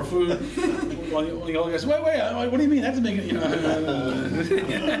need more food." Well, the other guy said, "Wait, what do you mean? That's a big." And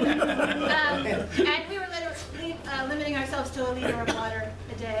we were literally limiting ourselves to 1 liter of water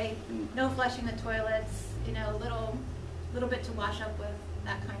a day. No flushing the toilets. Little bit to wash up with,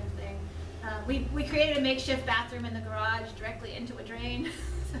 that kind of thing. We created a makeshift bathroom in the garage directly into a drain.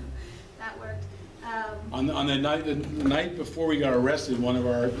 So that worked. On the night before we got arrested, one of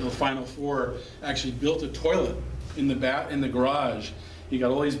our final 4 actually built a toilet in the garage. He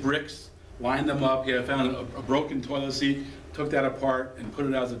got all these bricks, lined them up. He had found a broken toilet seat, took that apart and put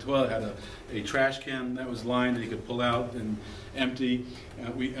it out as a toilet. Had a trash can that was lined that he could pull out and empty.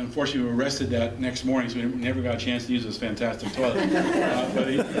 We unfortunately were arrested that next morning, so we never got a chance to use this fantastic toilet. But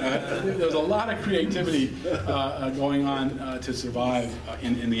there was a lot of creativity going on to survive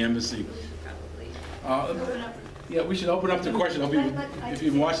in the embassy. Yeah, we should open up to questions. Hope you, if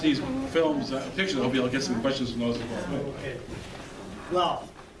you watch these films, pictures, I hope you'll get some questions from those as well. Okay. Well,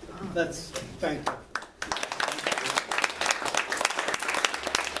 let's thank you.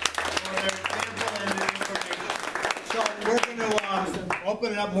 For their example and their information. So we're going to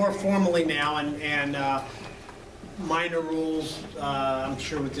open it up more formally now, and minor rules. I'm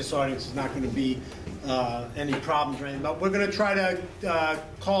sure with this audience is not going to be any problems or anything, but we're going to try to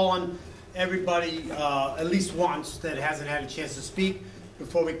call on everybody at least once that hasn't had a chance to speak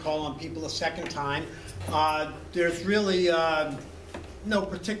before we call on people a second time. There's really no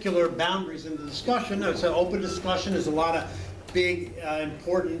particular boundaries in the discussion. It's an open discussion. There's a lot of big,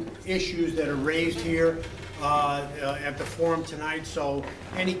 important issues that are raised here at the forum tonight. So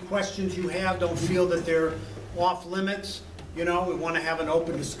any questions you have, don't feel that they're off limits. You know, we want to have an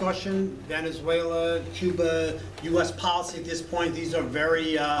open discussion. Venezuela, Cuba, U.S. policy at this point, these are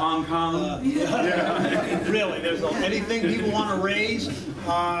very... Hong Kong. Really, there's anything people want to raise,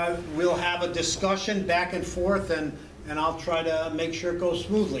 we'll have a discussion back and forth, and I'll try to make sure it goes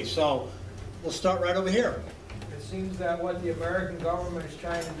smoothly. So we'll start right over here. It seems that what the American government is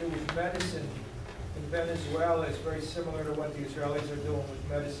trying to do with medicine in Venezuela is very similar to what the Israelis are doing with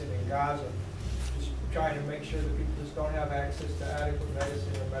medicine in Gaza. Just trying to make sure that people just don't have access to adequate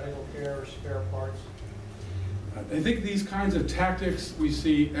medicine or medical care or spare parts. I think these kinds of tactics we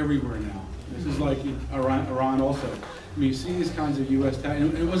see everywhere now. This is like Iran also. I mean, you see these kinds of U.S.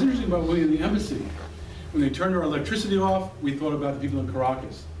 tactics. And what's interesting about being in the embassy, when they turned our electricity off, we thought about the people in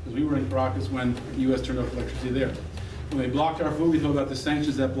Caracas, because we were in Caracas when the U.S. turned off electricity there. When they blocked our food, we thought about the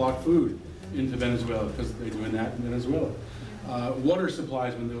sanctions that blocked food into Venezuela, because they're doing that in Venezuela. Water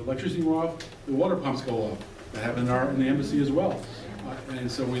supplies, when the electricity went off, the water pumps go off. That happened in the embassy as well.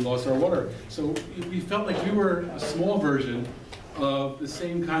 And so we lost our water. So we felt like we were a small version of the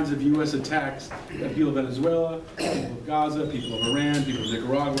same kinds of U.S. attacks that people of Venezuela, people of Gaza, people of Iran, people of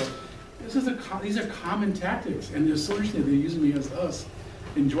Nicaragua. These are common tactics, and they're so interesting they're using me as us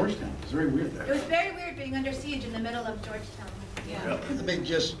in Georgetown. It's very weird. It was very weird being under siege in the middle of Georgetown. Yeah. Let me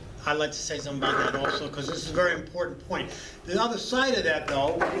just, I'd like to say something about that also, because this is a very important point. The other side of that,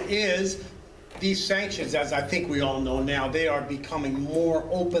 though, is these sanctions, as I think we all know now, they are becoming more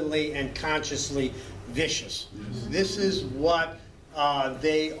openly and consciously vicious. Yes. This is what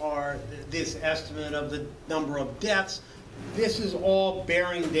they are, this estimate of the number of deaths, this is all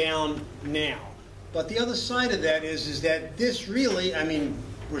bearing down now. But the other side of that is that this really, I mean,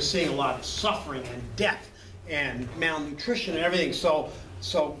 we're seeing a lot of suffering and death and malnutrition and everything. So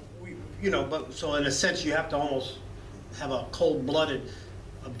we, you know, but so in a sense you have to almost have a cold-blooded,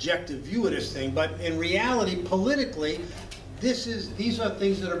 objective view of this thing. But in reality, politically, these are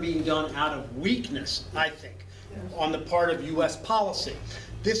things that are being done out of weakness, I think, on the part of U.S. policy.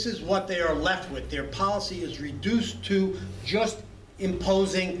 This is what they are left with. Their policy is reduced to just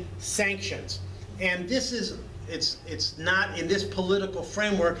imposing sanctions. And this is, it's not in this political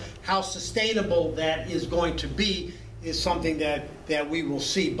framework. How sustainable that is going to be is something that we will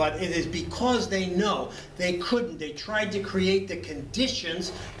see. But it is because they know they couldn't. They tried to create the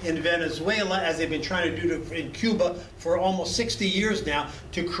conditions in Venezuela, as they've been trying to do in Cuba for almost 60 years now,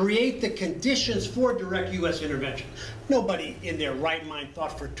 to create the conditions for direct U.S. intervention. Nobody in their right mind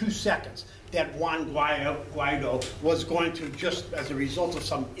thought for 2 seconds that Juan Guaido was going to, just as a result of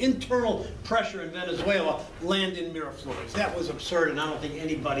some internal pressure in Venezuela, land in Miraflores. That was absurd, and I don't think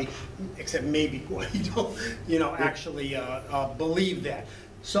anybody, except maybe Guaido, you know, actually believed that.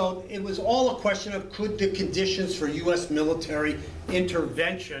 So it was all a question of, could the conditions for U.S. military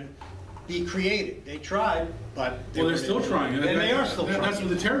intervention be created? They tried, but they're still trying. And they are still trying. That's what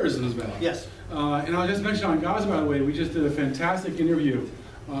the terrorism is about. Yes. And I'll just mention on Gaza, by the way, we just did a fantastic interview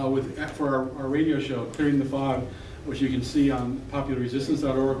for our radio show, Clearing the Fog, which you can see on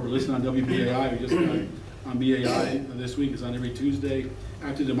popularresistance.org or listen on WBAI. We just got on BAI this week. It's on every Tuesday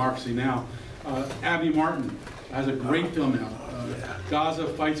after Democracy Now! Abby Martin has a great film out. Gaza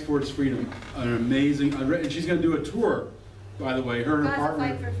Fights for Its Freedom. An amazing, and she's going to do a tour, by the way. Her and her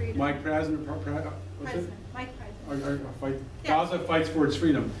partner, Mike President. Gaza Fights for Its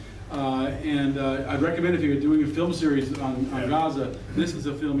Freedom. And I'd recommend, if you're doing a film series on Gaza, this is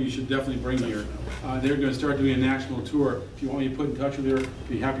a film you should definitely bring here. They're going to start doing a national tour. If you want me to put in touch with her, I'd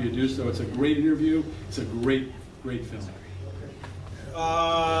be happy to do so. It's a great interview. It's a great film.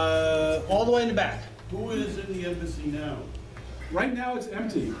 All the way in the back. Who is in the embassy now? Right now it's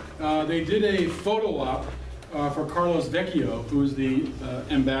empty. They did a photo op for Carlos Vecchio, who's the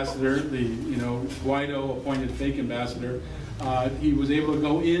ambassador, the Guaido appointed fake ambassador. He was able to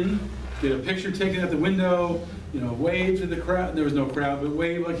go in, get a picture taken at the window, wave to the crowd. There was no crowd, but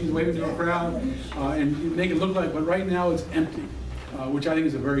wave like he's waving to a crowd, and make it look like, but right now it's empty, which I think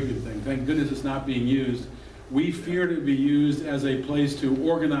is a very good thing. Thank goodness it's not being used. We fear to be used as a place to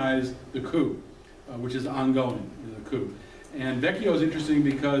organize the coup, which is ongoing, the coup. And Vecchio is interesting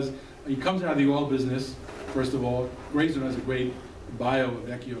because he comes out of the oil business, first of all. Grayzone has a great bio of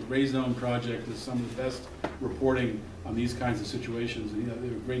Vecchio. Grayzone Project is some of the best reporting on these kinds of situations. And, they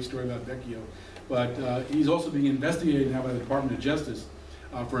have a great story about Vecchio. But he's also being investigated now by the Department of Justice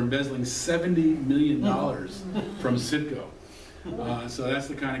for embezzling $70 million from Citgo. So that's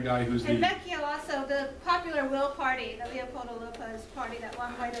the kind of guy who's And Vecchio also, the popular will party, the Leopoldo Lopez party that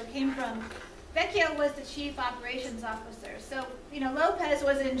Juan Guaido came from, Vecchio was the chief operations officer. So, Lopez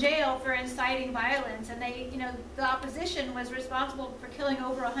was in jail for inciting violence, and the opposition was responsible for killing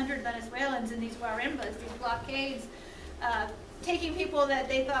over 100 Venezuelans in these guarimbas, these blockades, taking people that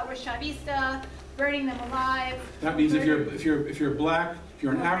they thought were Chavista, burning them alive. That means if you're black, if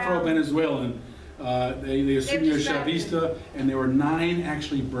you're an Afro-Venezuelan, they assume you're Chavista, and there were 9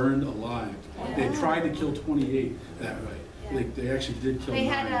 actually burned alive. They tried to kill 28 that way. They actually did kill 9. They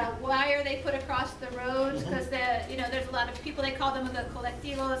had a wire they put across the roads because there's a lot of people, they call them the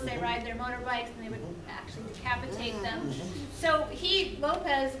colectivos, they ride their motorbikes and they would actually decapitate them. So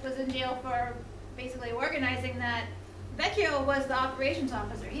Lopez was in jail for basically organizing that. Vecchio was the operations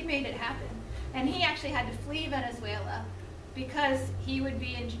officer. He made it happen. And he actually had to flee Venezuela because he would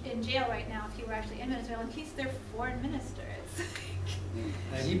be in jail right now if he were actually in Venezuela. And he's their foreign minister.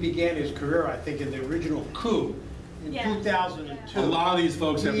 And he began his career, I think, in the original coup in 2002. A lot of these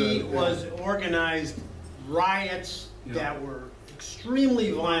folks have He was organized riots that were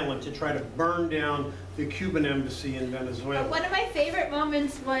extremely violent to try to burn down the Cuban embassy in Venezuela. One of my favorite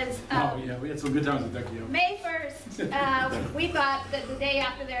moments was we had some good times with Vecchio. May 1st. We thought that the day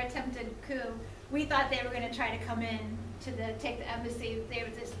after their attempted coup, we thought they were going to try to come in to take the embassy. There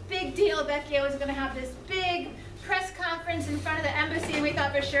was this big deal. Vecchio was going to have this big press conference in front of the embassy, and we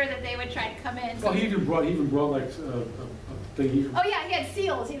thought for sure that they would try to come in. Well, he even brought like a thing. Oh yeah, he had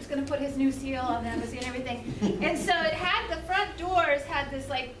seals. He was going to put his new seal on the embassy and everything. And so it had, the front doors had this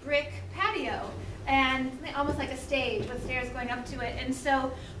like brick patio, and almost like a stage with stairs going up to it. And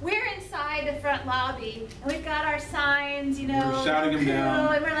so we're inside the front lobby, and we've got our signs, We're shouting him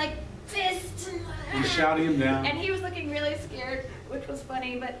down. and we're like, fist, and We're shouting him down. And he was looking really scared, which was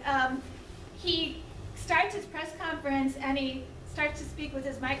funny. But he starts his press conference, and he starts to speak with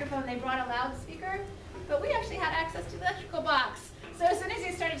his microphone. They brought a loudspeaker, but we actually had access to the electrical box. So as soon as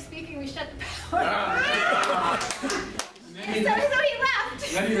he started speaking, we shut the power. And so he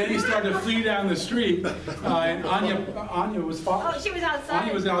left. Then he started to flee down the street, and Anya was following. Oh, she was outside.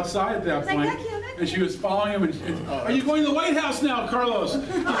 Anya was outside at that point, like, Vecchio. and she was following him. And are you going to the White House now, Carlos?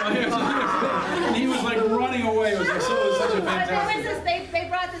 And he was like running away. It was such a fantastic. They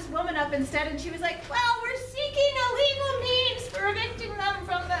brought this woman up instead, and she was like, "Well, we're seeking illegal means for evicting them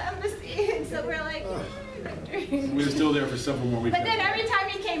from the embassy." And so we're like, we were still there for several more weeks. But then every time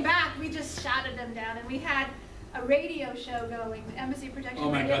he came back, we just shouted him down, and we had a radio show going, the Embassy Protection. Oh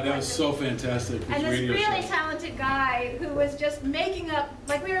my God, that was so fantastic. And this really talented guy who was just making up,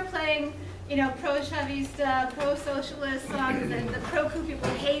 like we were playing, pro-Chavista, pro-socialist songs, and the pro-coup people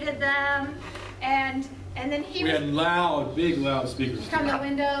hated them, and then he had big loud speakers from the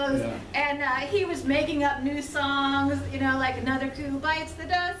windows, and he was making up new songs, like Another Coup Bites the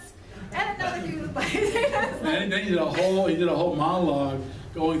Dust, and Another Coup Bites the Dust. And then he did a whole monologue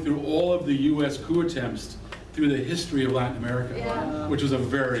going through all of the U.S. coup attempts through the history of Latin America, which was a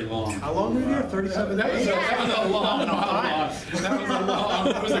very long. How long were you there? 37 days? That was a long time.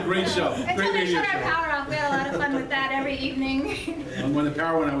 It was a great show. Until they shut our power off. We had a lot of fun with that every evening. And when the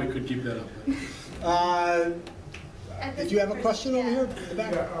power went out, we could keep that up. Did you have a question over here in the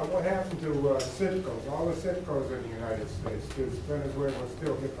back? Yeah, what happened to Citgos? All the Citgos in the United States, does Venezuela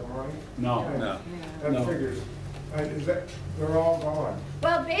still get the money? No. That figures. They're all gone.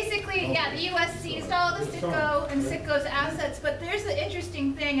 Well, basically, the U.S. seized all the Citgo and Citgo's assets, but there's the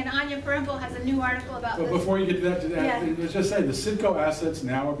interesting thing, and Anya Parental has a new article about this. But before you get to that, let's just say the Citgo assets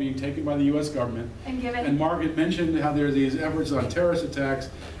now are being taken by the U.S. government. And Margaret mentioned how there are these efforts on terrorist attacks.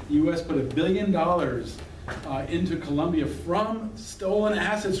 The U.S. put $1 billion into Colombia from stolen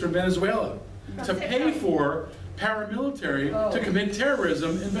assets from Venezuela to pay for paramilitary to commit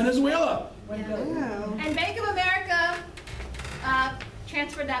terrorism in Venezuela. And Bank of America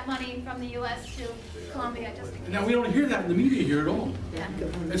transferred that money from the U.S. to Colombia, just in case. Now, we don't hear that in the media here at all. Yeah.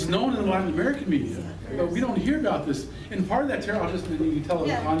 It's known in the Latin American media, but we don't hear about this. And part of that terror, you can tell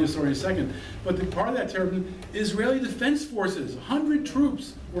Yeah. Anya's story in a second, but the part of that terror, Israeli Defense Forces, 100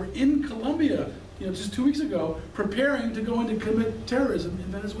 troops were in Colombia, just 2 weeks ago, preparing to go in to commit terrorism in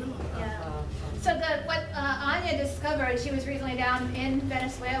Venezuela. Yeah. So what Anya discovered, she was recently down in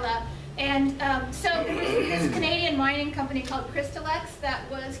Venezuela, and so there was this Canadian mining company called Crystalex that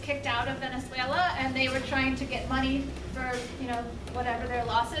was kicked out of Venezuela, and they were trying to get money for, whatever their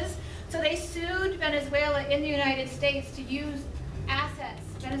losses. So they sued Venezuela in the United States to use assets,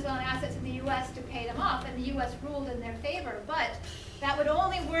 Venezuelan assets in the U.S. to pay them off, and the U.S. ruled in their favor. But that would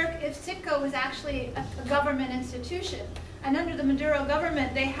only work if Citgo was actually a government institution. And under the Maduro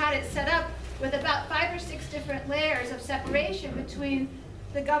government, they had it set up with about 5 or 6 different layers of separation between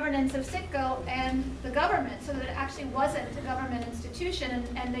the governance of Citgo and the government, so that it actually wasn't a government institution,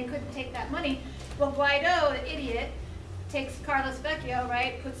 and they couldn't take that money. Well, Guaido, the idiot, takes Carlos Vecchio,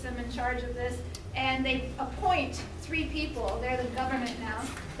 right, puts them in charge of this, and they appoint 3 people. They're the government now.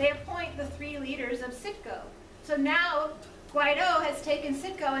 They appoint the 3 leaders of Citgo. So now Guaido has taken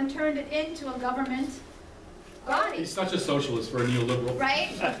Citgo and turned it into a government body. He's such a socialist for a neoliberal.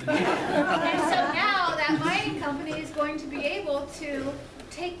 Right? And so now that mining company is going to be able to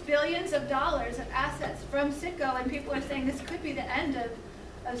take billions of dollars of assets from Citgo, and people are saying this could be the end of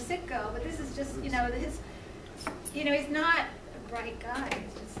Citgo, but this is just, he's not a bright guy.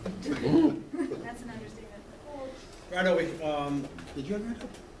 It's just, that's an understatement. Right, did you have your hand up?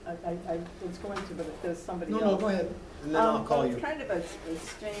 I was going to, but if there's somebody else. No, go ahead, and then I'll call you. It's kind of a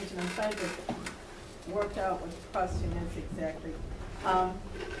strange, and I'm trying to work out what the question is exactly.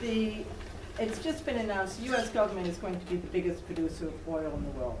 It's just been announced the U.S. government is going to be the biggest producer of oil in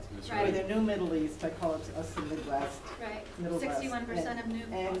the world. Right. With the new Middle East, I call it us the Midwest. Right. Middle 61% West. of new.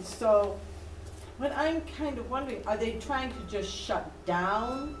 And so, what I'm kind of wondering, are they trying to just shut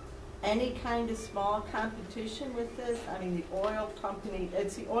down any kind of small competition with this? I mean, the oil company,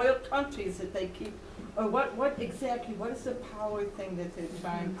 it's the oil countries that they keep, or what exactly, what is the power thing that they're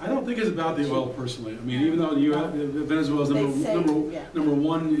trying to? I don't think it's about the oil personally. I mean, even though Venezuela is number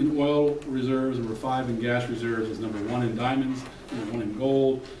 1 in oil reserves, number 5 in gas reserves, is number 1 in diamonds, number 1 in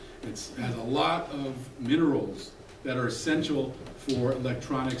gold. It has a lot of minerals that are essential for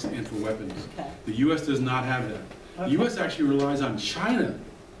electronics and for weapons. Okay. The U.S. does not have that. The U.S. actually relies on China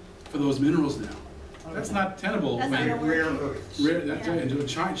for those minerals now. That's not tenable. That's not Rare earths.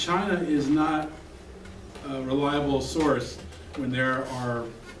 And China is not a reliable source when there are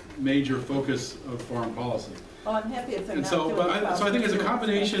major focus of foreign policy. Oh, I'm happy it's And so, so I think it's a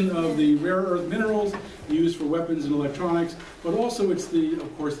combination of the rare earth minerals used for weapons and electronics, but also it's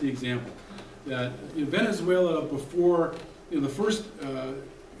of course, the example that in Venezuela before, the first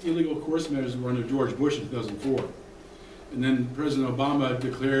illegal course measures were under George Bush in 2004. And then President Obama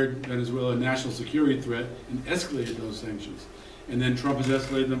declared Venezuela a national security threat and escalated those sanctions. And then Trump has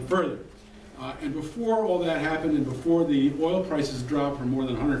escalated them further. And before all that happened, and before the oil prices dropped from more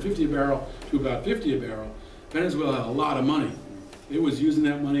than 150 a barrel to about 50 a barrel, Venezuela had a lot of money. It was using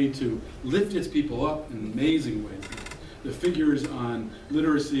that money to lift its people up in amazing ways. The figures on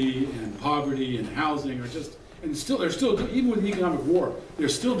literacy and poverty and housing are just, and they're still, even with the economic war, they're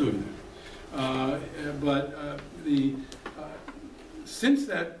still doing that. Since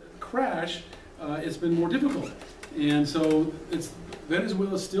that crash, it's been more difficult. And so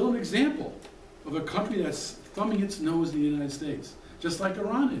Venezuela is still an example of a country that's thumbing its nose in the United States, just like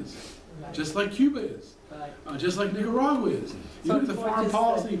Iran is, just like Cuba is, just like Nicaragua is. You look at the foreign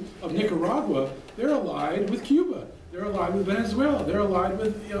policy of Nicaragua, they're allied with Cuba, they're allied with Venezuela, they're allied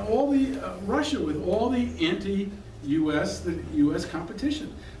with all the Russia, with all the anti-U.S.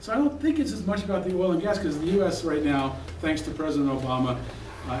 competition. So I don't think it's as much about the oil and gas, because the U.S. right now, thanks to President Obama,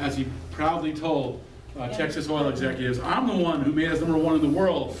 as he proudly told Texas oil executives, I'm the one who made us number 1 in the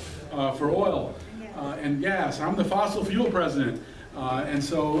world for oil and gas. I'm the fossil fuel president. And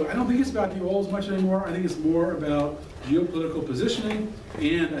so I don't think it's about the oil as much anymore. I think it's more about geopolitical positioning,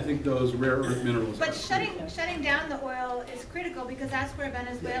 and I think those rare earth minerals. But shutting down the oil is critical, because that's where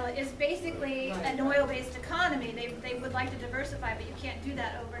Venezuela is basically an oil-based economy. They would like to diversify, but you can't do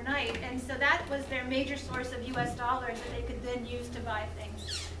that overnight. And so that was their major source of U.S. dollars that they could then use to buy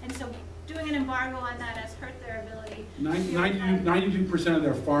things. And so doing an embargo on that has hurt their ability. 92% of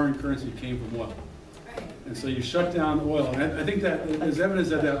their foreign currency came from oil. And so you shut down oil. And I think that there's evidence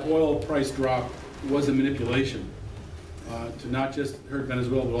that that oil price drop was a manipulation to not just hurt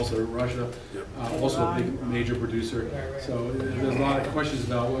Venezuela, but also Russia, also a big major producer. So there's a lot of questions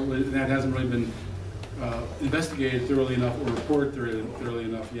about what, that hasn't really been investigated thoroughly enough or reported thoroughly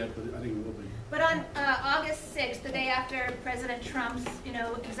enough yet, but I think it will be. But on August 6th, the day after President Trump's,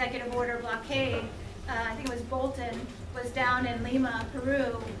 executive order blockade, I think it was Bolton, was down in Lima,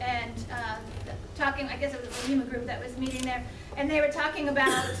 Peru, and talking, I guess it was the Lima group that was meeting there, and they were talking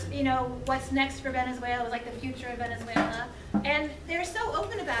about, what's next for Venezuela, it was like the future of Venezuela, and they're so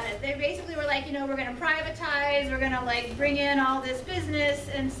open about it. They basically were like, we're going to privatize, we're going to like bring in all this business,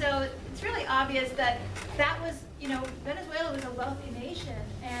 and so it's really obvious that was, Venezuela was a wealthy nation,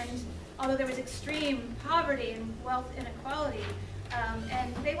 and although there was extreme poverty and wealth inequality,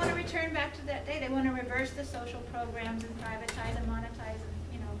 and they want to return back to that day. They want to reverse the social programs and privatize and monetize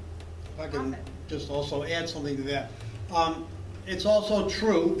and, If I can just also add something to that. It's also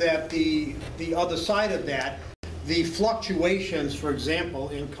true that the other side of that, the fluctuations, for example,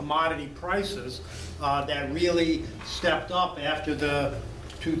 in commodity prices that really stepped up after the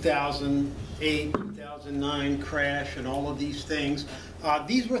 2008, 2009 crash and all of these things,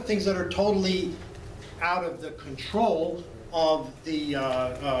 these were things that are totally out of the control of the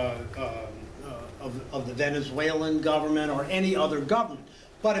Venezuelan government or any other government.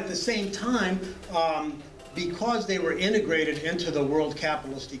 But at the same time, because they were integrated into the world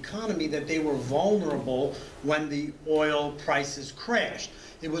capitalist economy, that they were vulnerable when the oil prices crashed.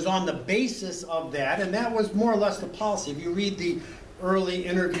 It was on the basis of that, and that was more or less the policy. If you read the early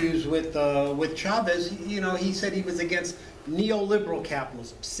interviews with Chavez, he said he was against neoliberal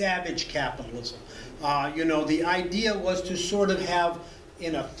capitalism, savage capitalism. The idea was to sort of have,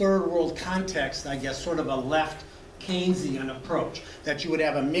 in a third world context, I guess, sort of a left Keynesian approach, that you would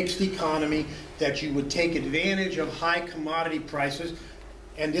have a mixed economy, that you would take advantage of high commodity prices,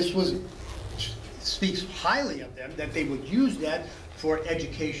 and this speaks highly of them, that they would use that for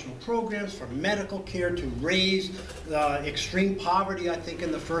educational programs, for medical care, to raise extreme poverty. I think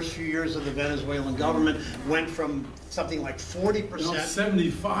in the first few years of the Venezuelan government went from something like 40%.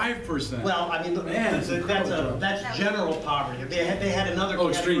 75%. Well, I mean, that's general poverty. They had another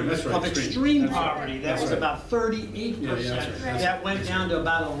extreme. That's right, of extreme poverty that was about 38%. That went down to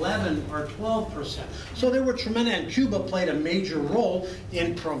about 11 or 12%. So there were tremendous, and Cuba played a major role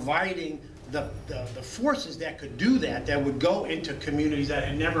in providing the forces that could do that would go into communities that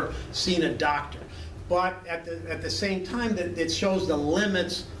had never seen a doctor. But at the same time, that it shows the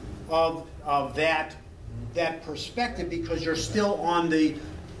limits of that perspective, because you're still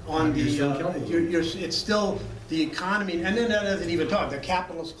it's still the economy, and then that doesn't even talk the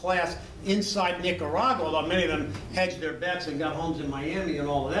capitalist class inside Nicaragua, although many of them hedged their bets and got homes in Miami and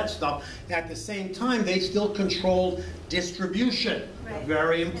all of that stuff. At the same time, they still controlled distribution. Right.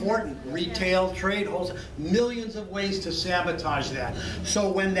 Very important. Retail, trade, wholesale, millions of ways to sabotage that.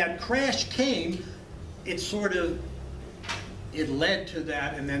 So when that crash came, it led to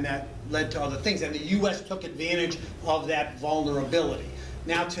that, and then that led to other things. And the U.S. took advantage of that vulnerability.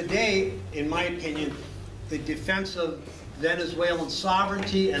 Now today, in my opinion, the defense of Venezuelan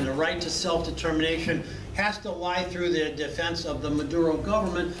sovereignty and the right to self-determination has to lie through the defense of the Maduro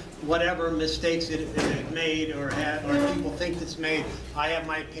government, whatever mistakes it made or people think it's made. I have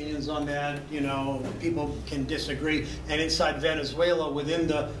my opinions on that. People can disagree. And inside Venezuela, within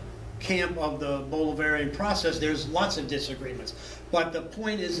the camp of the Bolivarian process, there's lots of disagreements. But the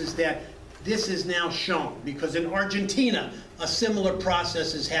point is that this is now shown, because in Argentina, a similar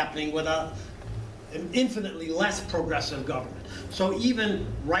process is happening with an infinitely less progressive government. So even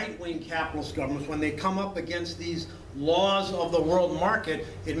right-wing capitalist governments, when they come up against these laws of the world market,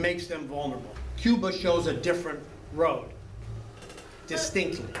 it makes them vulnerable. Cuba shows a different road,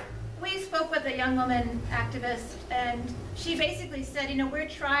 distinctly. We spoke with a young woman activist, and she basically said, we're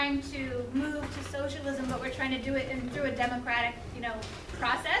trying to move to socialism, but we're trying to do it through a democratic,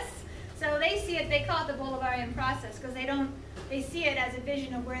 process. So they see it, they call it the Bolivarian process, because they see it as a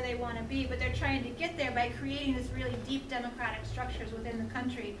vision of where they want to be, but they're trying to get there by creating this really deep democratic structures within the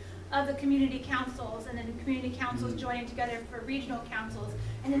country of the community councils, and then the community councils joining together for regional councils,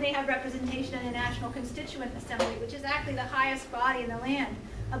 and then they have representation in the National Constituent Assembly, which is actually the highest body in the land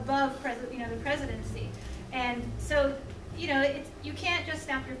above the presidency. And so, you can't just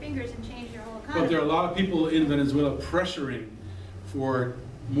snap your fingers and change your whole economy. But there are a lot of people in Venezuela pressuring for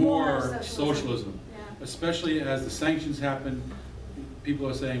more socialism. Yeah. Especially as the sanctions happen, people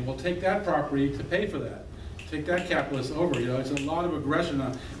are saying, well, take that property to pay for that. Take that capitalist over. It's a lot of aggression.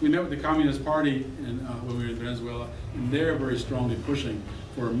 We met with the Communist Party when we were in Venezuela, and they're very strongly pushing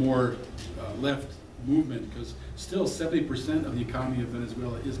for a more left movement, because still 70% of the economy of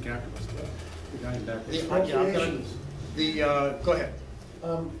Venezuela is capitalist. The guy in back there. Go ahead.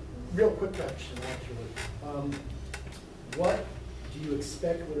 Real quick question, actually. What do you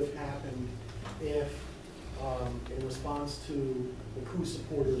expect would have happened if in response to the coup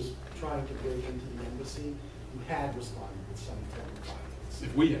supporters trying to break into the embassy, you had responded with some form of violence.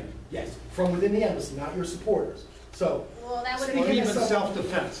 If we had. Yes, from within the embassy, not your supporters. So, Well, that would Or have even been,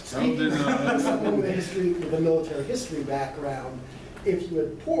 self-defense. speaking as someone with a history, with a military history background, if you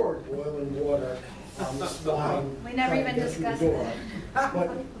had poured boiling water on the swine We never trying to even get through the discussed door, that. but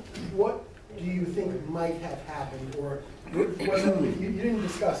what do you think might have happened, or you didn't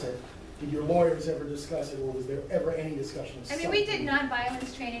discuss it? Did your lawyers ever discuss it, or was there ever any discussion of I mean, we did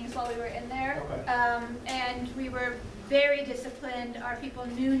nonviolence trainings while we were in there, and we were very disciplined. Our people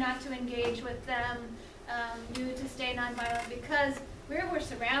knew not to engage with them, knew to stay nonviolent, because we were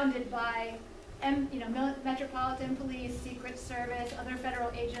surrounded by, Metropolitan Police, Secret Service, other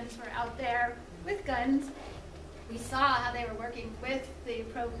federal agents were out there with guns. We saw how they were working with the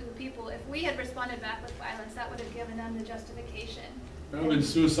pro-coup people. If we had responded back with violence, that would have given them the justification. That would have been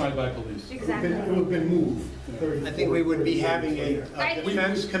suicide by police. Exactly. It would have been moved. I think we would be having a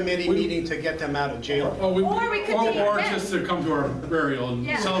defense committee meeting to get them out of jail. Or just to come to our burial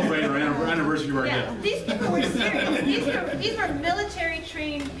and celebrate our anniversary of our death. These people were serious. These were military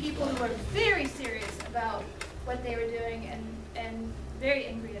trained people who were very serious about what they were doing and very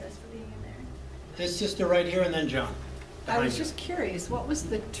angry at us for being in there. This sister right here, and then John. I was just curious, what was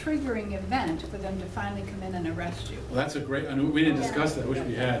the triggering event for them to finally come in and arrest you? Well, that's a great, I know we didn't discuss that, I wish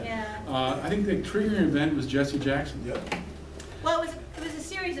we had. I think the triggering event was Jesse Jackson. Well, it was a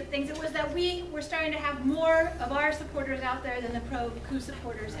series of things. It was that we were starting to have more of our supporters out there than the pro-coup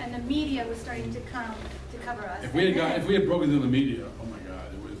supporters, and the media was starting to come to cover us. If we had broken through the media, oh my God,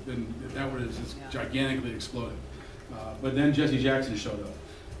 it would have been, that would have just gigantically exploded. But then Jesse Jackson showed up.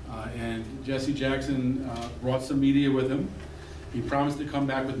 And Jesse Jackson brought some media with him. He promised to come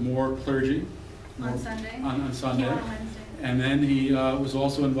back with more clergy. On Sunday. On Sunday. On Wednesday. And then he was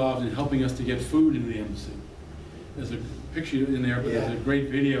also involved in helping us to get food into the embassy. There's a picture in there, but there's a great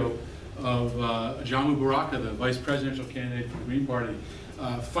video of Jamu Baraka, the vice presidential candidate for the Green Party,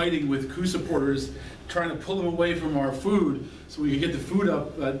 fighting with coup supporters, trying to pull them away from our food so we could get the food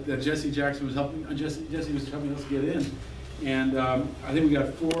up that Jesse Jackson was helping. Jesse was helping us get in. And I think we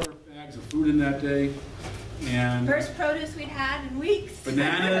got 4 bags of food in that day. And first produce we'd had in weeks.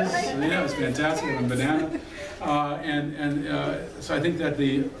 Bananas, yeah, it was fantastic, and banana. So I think that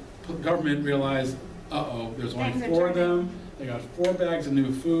the government realized, there's only 4 of them. They got 4 bags of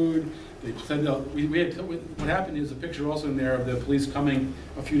new food. They said, what happened is a picture also in there of the police coming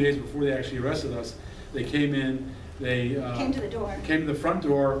a few days before they actually arrested us. They came in, they came to the door. Came to the front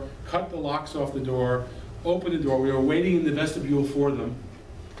door, cut the locks off the door, opened the door. We were waiting in the vestibule for them,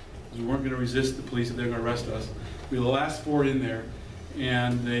 because we weren't going to resist the police if they were going to arrest us. We were the last 4 in there,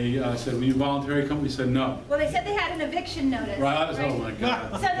 and they said, will you voluntarily come? We said no. Well, they said they had an eviction notice. Right? Oh my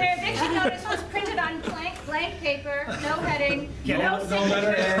God. So their eviction notice was printed on blank paper, no heading, no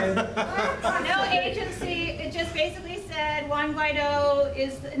signature, no agency. It just basically said Juan Guaido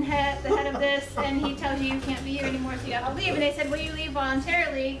is the head of this, and he tells you can't be here anymore, so you have to leave. And they said, will you leave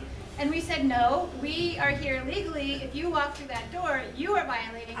voluntarily? And we said, no, we are here legally. If you walk through that door, you are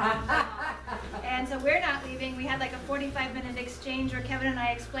violating the law. And so we're not leaving. We had like a 45-minute exchange where Kevin and I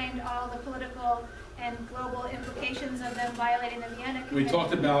explained all the political and global implications of them violating the Vienna Convention. We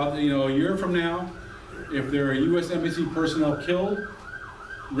talked about, a year from now, if there are U.S. Embassy personnel killed,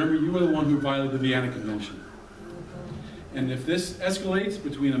 remember you were the one who violated the Vienna Convention. And if this escalates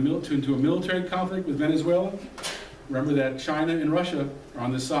into a military conflict with Venezuela, remember that China and Russia are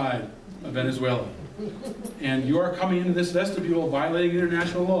on the side of Venezuela. And your coming into this vestibule violating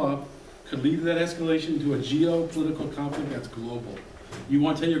international law could lead to that escalation to a geopolitical conflict that's global. You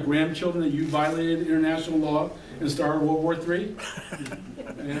want to tell your grandchildren that you violated international law and started World War III?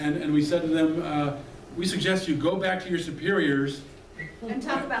 And we said to them, we suggest you go back to your superiors and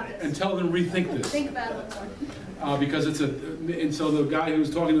talk about this. And tell them to rethink this. Think about it more. Because and so the guy who was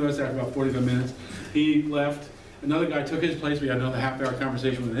talking to us after about 45 minutes, he left. Another guy took his place. We had another half-hour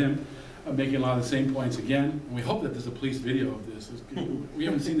conversation with him, making a lot of the same points again. And we hope that there's a police video of this. We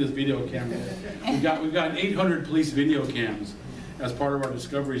haven't seen this video cam yet. We've got 800 police video cams as part of our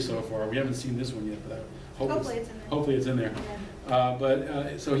discovery so far. We haven't seen this one yet, but hopefully it's in there.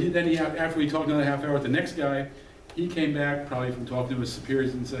 So after we talked another half hour with the next guy, he came back probably from talking to his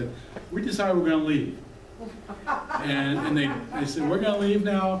superiors and said, we decided we're going to leave. And they said, we're going to leave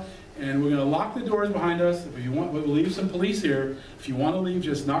now. And we're going to lock the doors behind us. If you want, we'll leave some police here. If you want to leave,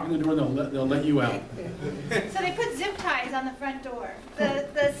 just knock on the door and they'll let you out. So they put zip ties on the front door.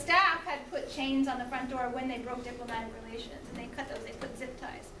 The staff had put chains on the front door when they broke diplomatic relations, and they cut those. They put zip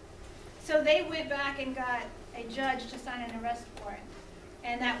ties. So they went back and got a judge to sign an arrest warrant.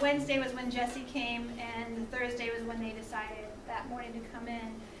 And that Wednesday was when Jesse came, and the Thursday was when they decided that morning to come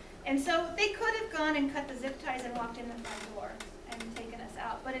in. And so they could have gone and cut the zip ties and walked in the front door and taken us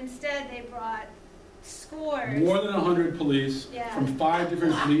out, but instead they brought scores. More than 100 police from 5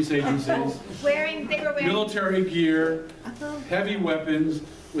 different police agencies. They were wearing military gear, heavy weapons,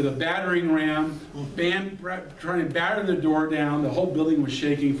 with a battering ram, trying to batter the door down. The whole building was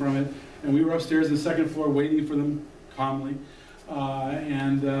shaking from it, and we were upstairs on the second floor waiting for them calmly. We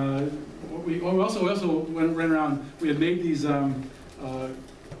also went around. We had made these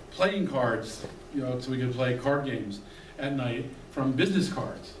playing cards, so we could play card games at night from business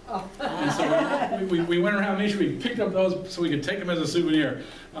cards. Oh. And so we went around, made sure we picked up those so we could take them as a souvenir.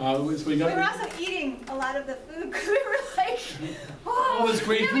 We were also eating a lot of the food because we were like, oh, all this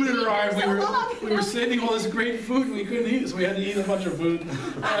great food had arrived. We were saving all this great food and we couldn't eat it, so we had to eat a bunch of food.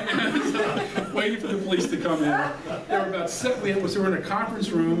 Waiting for the police to come in. There were about 7. We were in a conference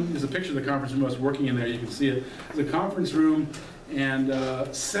room. There's a picture of the conference room. I was working in there. You can see it. There's a conference room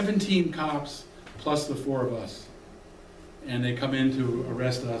and 17 cops plus the 4 of us. And they come in to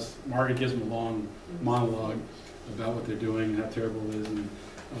arrest us. Margaret gives them a long monologue about what they're doing and how terrible it is. And,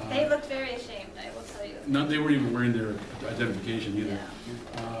 they looked very ashamed, I will tell you. No, they weren't even wearing their identification either.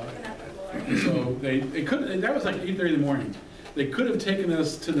 Yeah. And so they could. That was like 8:30 in the morning. They could have taken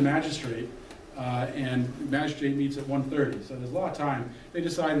us to the magistrate, and the magistrate meets at 1:30. So there's a lot of time. They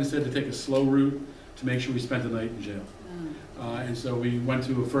decided instead to take a slow route to make sure we spent the night in jail. And so we went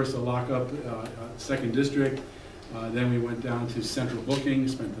to first a lockup, 2nd District. Then we went down to Central Booking,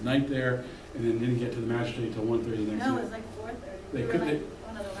 spent the night there, and then didn't get to the magistrate until 1:30 the next day. No, it was like 4:30.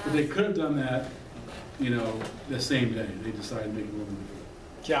 They could have done that, the same day. They decided to make it a little bit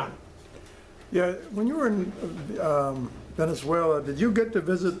different. John. Yeah, when you were in Venezuela, did you get to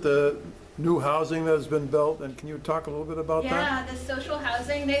visit the new housing that has been built? And can you talk a little bit about that? Yeah, the social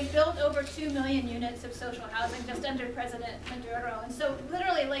housing. They've built over 2 million units of social housing just under President Maduro. And so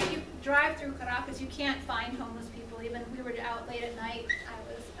literally, like, you drive through Caracas, you can't find homeless people. Even we were out late at night. I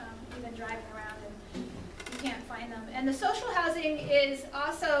was even driving around, and you can't find them. And the social housing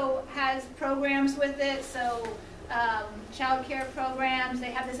also has programs with it. So child care programs.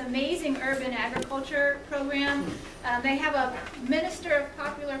 They have this amazing urban agriculture program. They have a Minister of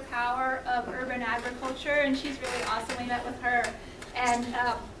Popular Power of Urban Agriculture, and she's really awesome. We met with her. And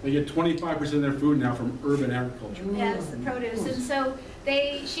they get 25% of their food now from urban agriculture. Yes, the produce. And so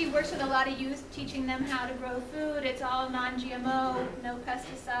she works with a lot of youth, teaching them how to grow food. It's all non-GMO, no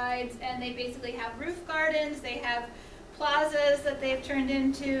pesticides, and they basically have roof gardens. They have plazas that they've turned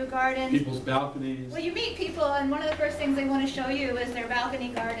into gardens. People's balconies. Well, you meet people, and one of the first things they want to show you is their balcony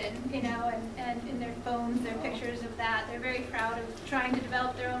garden, and in their phones, their pictures of that. They're very proud of trying to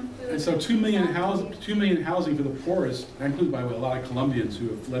develop their own food. And so 2 million housing for the poorest, that includes, by the way, a lot of Colombians who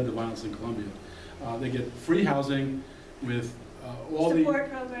have fled the violence in Colombia. They get free housing with all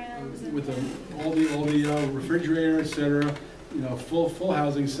support programs, with all the refrigerator, etc. Full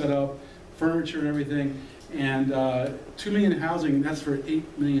housing set up, furniture and everything. And 2 million housing, that's for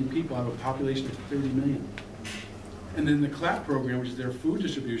 8 million people out of a population of 30 million. And then the CLAP program, which is their food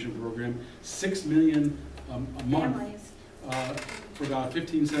distribution program, 6 million a month for about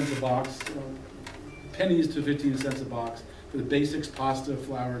 15 cents a box, pennies to 15 cents a box for the basics, pasta,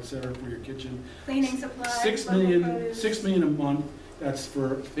 flour, etc. for your kitchen. Cleaning supplies. 6 million a month. That's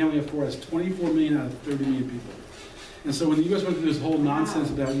for a family of 4. That's 24 million out of 30 million people. And so when the U.S. went through this whole nonsense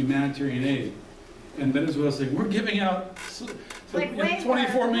about humanitarian aid, and Venezuela saying, we're giving out,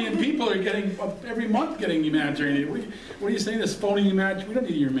 24 million people are getting, every month getting humanitarian aid. What are you saying, this phony humanitarian, we don't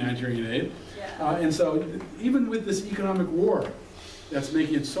need your humanitarian aid. Yeah. And so even with this economic war that's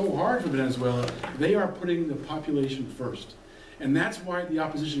making it so hard for Venezuela, they are putting the population first. And that's why the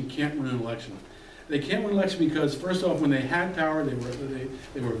opposition can't win an election. They can't win an election because, first off, when they had power, they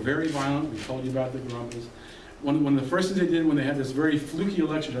were very violent. We told you about the Grumpas. One of the first things they did when they had this very fluky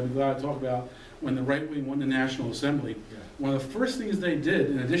election, I'm glad to talk about, when the right wing won the National Assembly, one of the first things they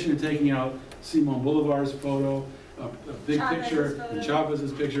did, in addition to taking out Simon Bolivar's photo, a big picture, and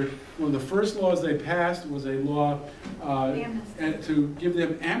Chavez's picture, one of the first laws they passed was a law to give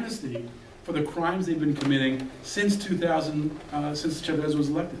them amnesty for the crimes they've been committing since 2000, since Chavez was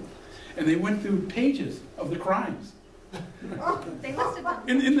elected. And they went through pages of the crimes. They listed them.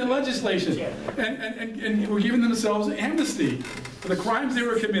 In the legislation. And were giving themselves amnesty for the crimes they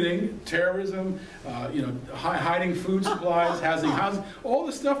were committing, terrorism, hiding food supplies, housing, all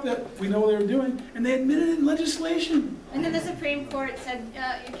the stuff that we know they were doing, and they admitted it in legislation. And then the Supreme Court said,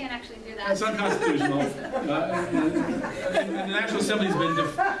 you can't actually do that. That's unconstitutional. And the National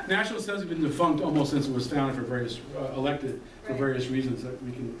Assembly's been defunct almost since it was founded for various, elected for various reasons that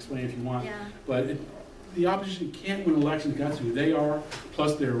we can explain if you want. Yeah. But the opposition can't win elections, that's who they are,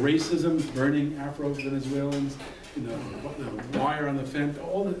 plus their racism, burning Afro-Venezuelans, the wire on the fence,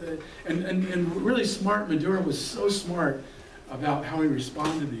 and really smart. Maduro was so smart about how he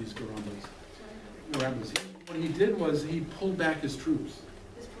responded to these Garambas. What he did was he pulled back his troops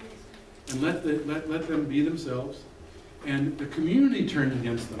and let them be themselves, and the community turned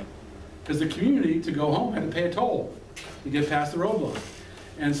against them because the community, to go home, had to pay a toll to get past the roadblock.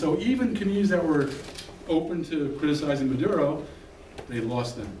 And so even communities that were open to criticizing Maduro, they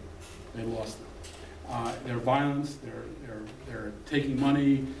lost them. They lost them. Their violence, their taking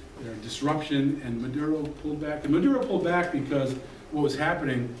money, their disruption, and Maduro pulled back. And Maduro pulled back because what was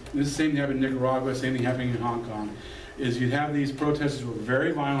happening, and this is the same thing happened in Nicaragua, same thing happening in Hong Kong, is you'd have these protesters who were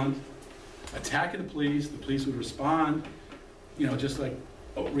very violent, attacking the police would respond, just like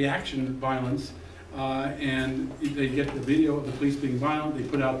reaction violence, and they get the video of the police being violent, they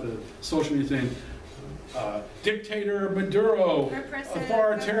put out the social media saying, dictator Maduro,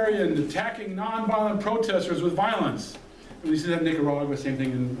 authoritarian, attacking non-violent protesters with violence. And we see that in Nicaragua, same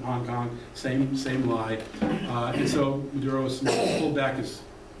thing in Hong Kong, same lie. And so Maduro pulled back his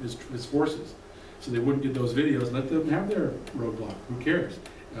forces, so they wouldn't get those videos. Let them have their roadblock. Who cares?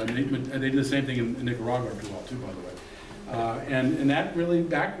 They did the same thing in Nicaragua after a while too, by the way. And that really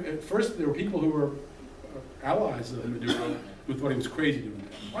at first there were people who were allies of Maduro who thought he was crazy doing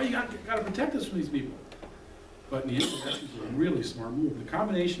that. Well, you got to protect us from these people. But in the end, that was a really smart move. The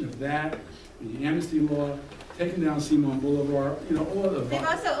combination of that, the amnesty law, taking down Simon Bolivar, all of the... They've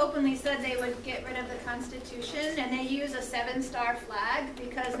also openly said they would get rid of the Constitution, and they use a 7-star flag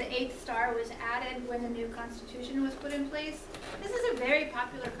because the 8th star was added when the new Constitution was put in place. This is a very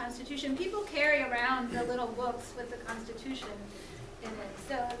popular Constitution. People carry around the little books with the Constitution in it.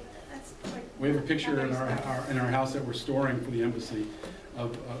 So that's like... We have a picture in our house that we're storing for the embassy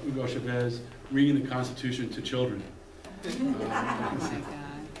of Hugo Chavez reading the Constitution to children.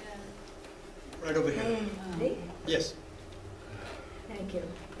 Right over here. Me? Yes. Thank you.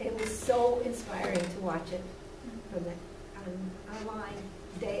 It was so inspiring to watch it from online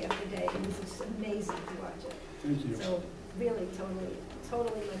day after day. It was just amazing to watch it. Thank you. So really,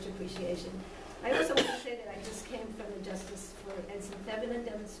 totally much appreciation. I also want to say that I just came from the Justice for Ensign Thevenin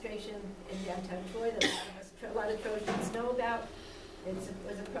demonstration in downtown Troy that a lot of Trojans know about. It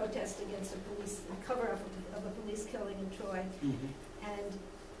was a protest against a cover-up of a police killing in Troy. And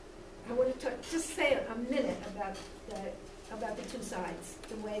I want to just say a minute about the two sides,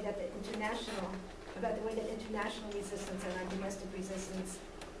 the way that international resistance and our domestic resistance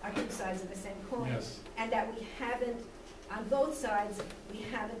are two sides of the same coin. Yes. And that we haven't, on both sides, we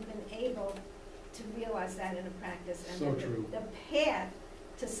haven't been able to realize that in a practice. And so true. The path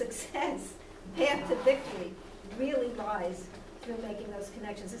to success, path to victory, really lies through making those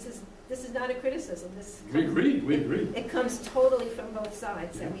connections. This is not a criticism. We agree. It comes totally from both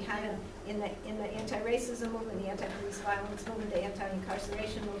sides. Yeah. And we haven't, in the anti-racism movement, the anti-police violence movement, the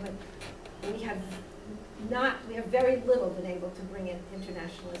anti-incarceration movement, we have very little been able to bring in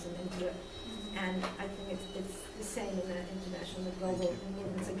internationalism into it. And I think it's the same in the international, the global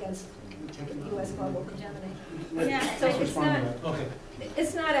movements against U.S. global hegemony. Yeah, so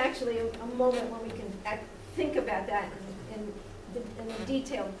it's not actually a moment when we can think about that in a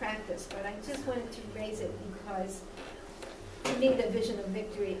detailed practice, but I just wanted to raise it because we need a vision of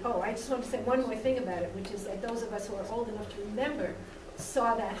victory. Oh, I just want to say one more thing about it, which is that those of us who are old enough to remember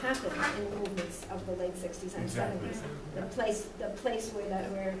saw that happen in the movements of the late 60s and 70s. The place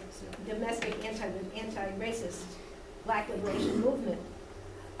where domestic anti-racist black liberation movement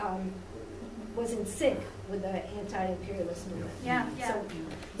was in sync with the anti-imperialist movement. Yeah.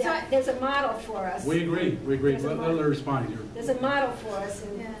 So there's a model for us. We agree. Let her respond here. There's a model for us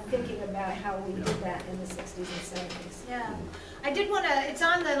in thinking about how we did that in the 60s and 70s. Yeah. I did want to, it's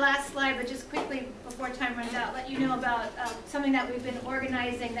on the last slide, but just quickly before time runs out, let you know about something that we've been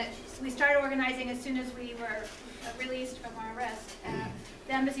organizing, that we started organizing as soon as we were released from our arrest.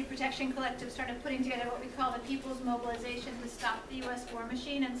 The Embassy Protection Collective started putting together what we call the People's Mobilization to Stop the U.S. War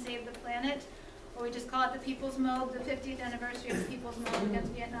Machine and Save the Planet, or we just call it the People's Mob. The 50th anniversary of the People's Mob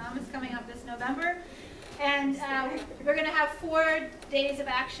against Vietnam is coming up this November. And we're going to have 4 days of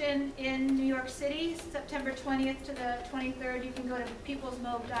action in New York City, September 20th to the 23rd. You can go to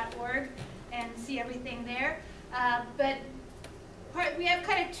peoplesmob.org and see everything there. But the 50th anniversary of the People's Mob against Vietnam is coming up this November. And we're going to have 4 days of action in New York City, September 20th to the 23rd. You can go to peoplesmob.org and see everything there. But we have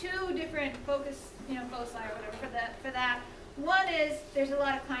kind of two different focus, foci or whatever for that. One is there's a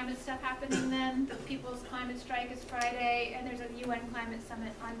lot of climate stuff happening then. The People's Climate Strike is Friday, and there's a UN Climate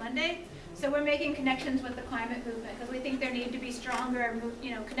Summit on Monday. So we're making connections with the climate movement because we think there need to be stronger,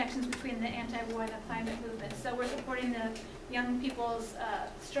 connections between the anti-war and the climate movement. So we're supporting the Young People's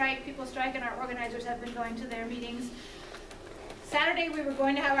Strike, and our organizers have been going to their meetings. Saturday we were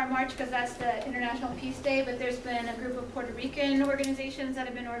going to have our march because that's the International Peace Day, but there's been a group of Puerto Rican organizations that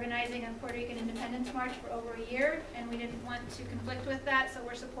have been organizing a Puerto Rican Independence March for over a year, and we didn't want to conflict with that, so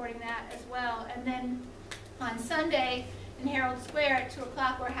we're supporting that as well. And then on Sunday in Herald Square at 2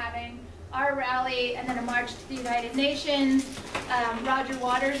 o'clock we're having our rally and then a march to the United Nations. Roger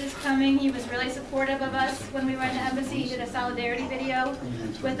Waters is coming. He was really supportive of us when we were in the embassy. He did a solidarity video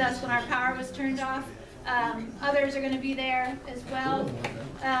with us when our power was turned off. Others are going to be there as well,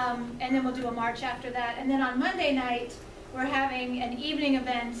 and then we'll do a march after that. And then on Monday night, we're having an evening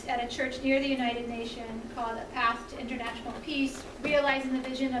event at a church near the United Nations called A Path to International Peace, realizing the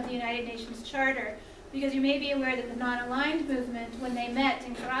vision of the United Nations Charter. Because you may be aware that the non-aligned movement, when they met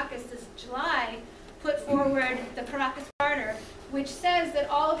in Caracas this July, put forward the Caracas Charter, which says that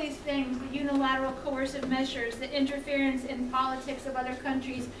all of these things, the unilateral coercive measures, the interference in politics of other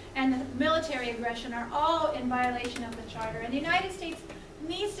countries, and the military aggression are all in violation of the Charter. And the United States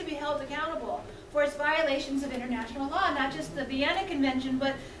needs to be held accountable for its violations of international law, not just the Vienna Convention,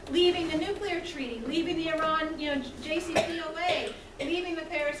 but leaving the nuclear treaty, leaving the Iran, JCPOA, leaving the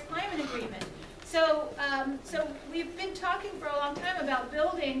Paris Climate Agreement. So we've been talking for a long time about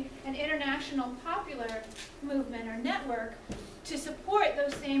building an international popular movement or network to support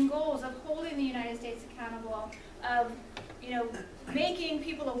those same goals of holding the United States accountable, of making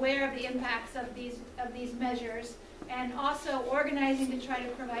people aware of the impacts of these measures, and also organizing to try to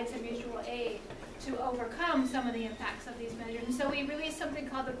provide some mutual aid to overcome some of the impacts of these measures. And so we released something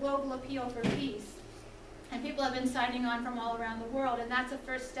called the Global Appeal for Peace. And people have been signing on from all around the world, and that's a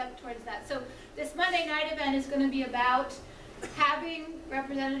first step towards that. So this Monday night event is going to be about having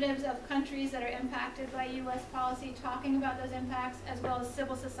representatives of countries that are impacted by U.S. policy talking about those impacts, as well as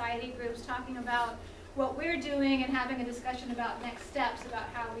civil society groups talking about what we're doing and having a discussion about next steps, about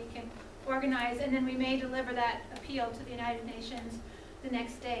how we can organize. And then we may deliver that appeal to the United Nations the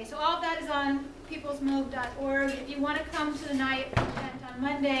next day. So all of that is on peoplesmove.org. If you want to come to the night event on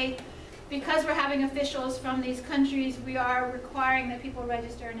Monday, because we're having officials from these countries, we are requiring that people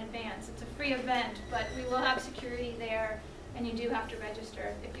register in advance. It's a free event, but we will have security there, and you do have to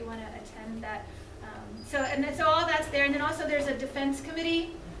register if you want to attend that. So all that's there. And then also there's a defense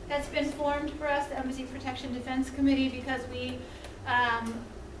committee that's been formed for us, the Embassy Protection Defense Committee, because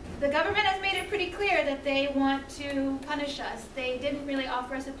the government has made it pretty clear that they want to punish us. They didn't really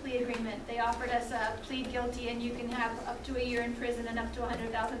offer us a plea agreement. They offered us a plead guilty, and you can have up to a year in prison and up to a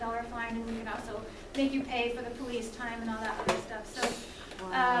 $100,000 fine, and we can also make you pay for the police time and all that other stuff. So,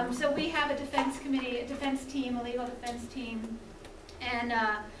 so we have a defense committee, a defense team, a legal defense team, and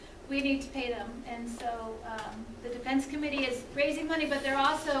we need to pay them. And so the defense committee is raising money, but they're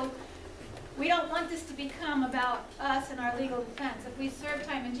also, we don't want this to become about us and our legal defense. If we serve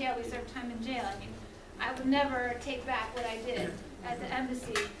time in jail, we serve time in jail. I mean, I would never take back what I did at the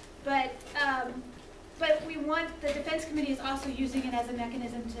embassy. But we want, the defense committee is also using it as a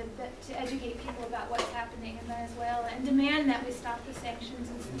mechanism to educate people about what's happening in Venezuela and demand that we stop the sanctions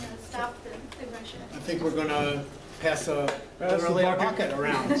and stop the aggression. I think we're going to pass a bucket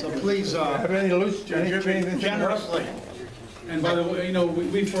around, so please have any loose contribute generously. And by the way,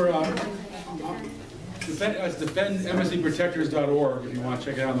 we for defendembassyprotectors.org, if you want to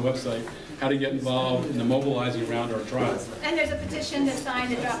check it out on the website, how to get involved in the mobilizing around our tribe. And there's a petition to sign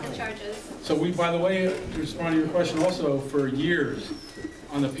to drop the charges. So we, by the way, to respond to your question also, for years,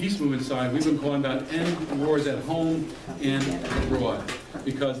 on the peace movement side, we've been calling about end wars at home and abroad.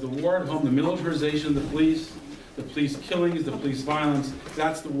 Because the war at home, the militarization of the police killings, the police violence,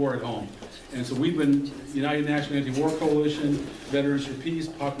 that's the war at home. And so we've been United National Anti-War Coalition, Veterans for Peace,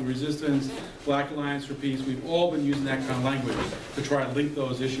 Popular Resistance, Black Alliance for Peace. We've all been using that kind of language to try to link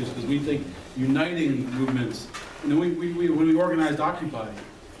those issues because we think uniting movements, when we organized Occupy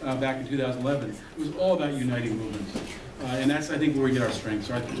back in 2011, it was all about uniting movements. And that's, I think, where we get our strength.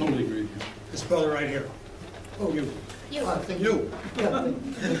 So I totally agree with you. This brother right here. Oh, you. Thank you. Yeah,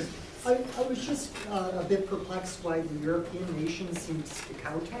 I was just a bit perplexed why the European nations seem to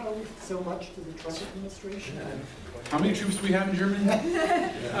kowtow so much to the Trump administration. How many troops do we have in Germany?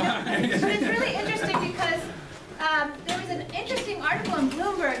 It's really interesting because there was an interesting article in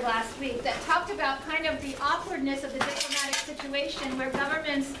Bloomberg last week that talked about kind of the awkwardness of the diplomatic situation where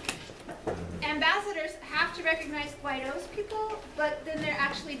governments ambassadors have to recognize Guaido's people, but then they're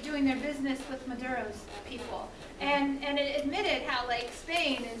actually doing their business with Maduro's people. And it admitted how, like,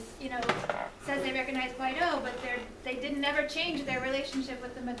 Spain is, you know, says they recognize Guaido, but they didn't ever change their relationship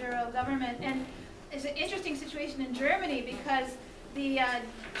with the Maduro government. And it's an interesting situation in Germany because the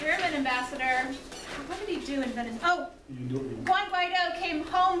German ambassador, what did he do in Venezuela? Oh, Juan Guaido came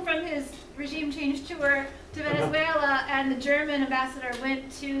home from his regime change tour to Venezuela, and the German ambassador went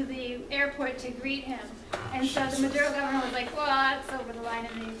to the airport to greet him. And so the Maduro government was like, well, that's over the line,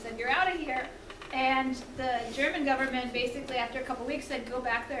 and they said, you're out of here. And the German government basically, after a couple weeks, said, go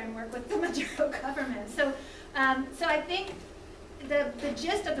back there and work with the Maduro government. So, so I think the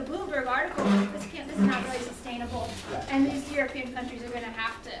gist of the Bloomberg article is this is not really sustainable, and these European countries are going to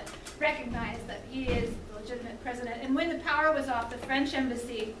have to recognize that he is the legitimate president. And when the power was off, the French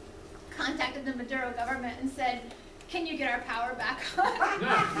embassy contacted the Maduro government and said, can you get our power back on?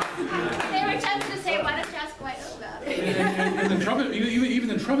 They were tempted to say, why don't you ask Guaido about it? And the Trump, even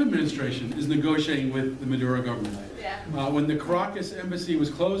the Trump administration is negotiating with the Maduro government. Yeah. When the Caracas embassy was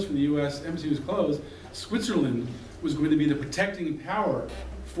closed, from the U.S. embassy was closed, Switzerland was going to be the protecting power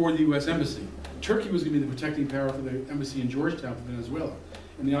for the U.S. embassy. Turkey was going to be the protecting power for the embassy in Georgetown for Venezuela.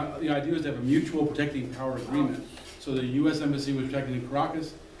 And the idea was to have a mutual protecting power agreement. So the U.S. embassy was protected in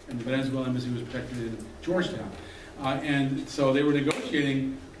Caracas, and the Venezuelan embassy was protected in Georgetown. And so they were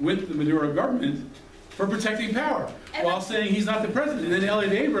negotiating with the Maduro government for protecting power, while saying he's not the president. And then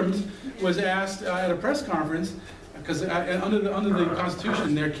Elliot Abrams was asked at a press conference, because under the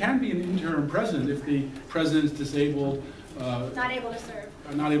Constitution, there can be an interim president if the president's disabled, not able to serve.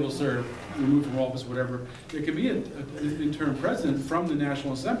 Not able to serve, removed from office, whatever. There can be an interim president from the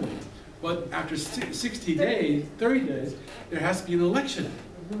National Assembly. But after 60 days, 30 days, there has to be an election.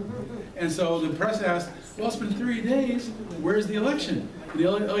 And so the press asked, well, it's been 30 days, where's the election? And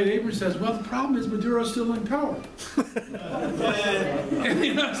Elliot Abrams says, well, the problem is Maduro's still in power. And,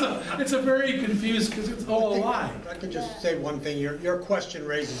 you know, so it's a very confused, because it's all a lie. I can just say one thing. Your question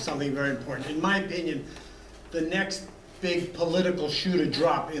raises something very important. In my opinion, the next big political shoe to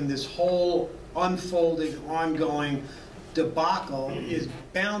drop in this whole unfolding, ongoing debacle is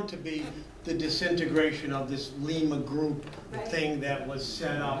bound to be the disintegration of this Lima group thing that was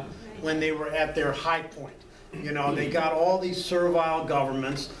set up when they were at their high point. You know, they got all these servile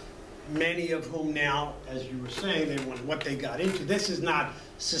governments, many of whom now, as you were saying, what they got into. This is not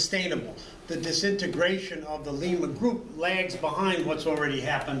sustainable. The disintegration of the Lima group lags behind what's already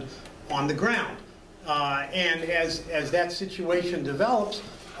happened on the ground. And as that situation develops,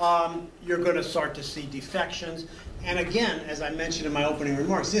 you're going to start to see defections. And again, as I mentioned in my opening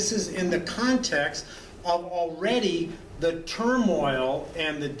remarks, this is in the context of already the turmoil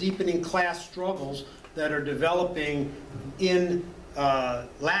and the deepening class struggles that are developing in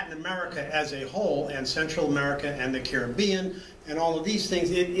Latin America as a whole, and Central America and the Caribbean, and all of these things.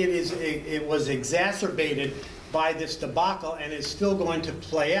 It was exacerbated by this debacle, and is still going to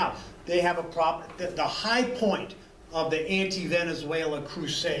play out. They have a problem. The high point of the anti-Venezuela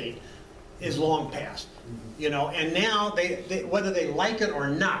crusade is long past. You know, and now they whether they like it or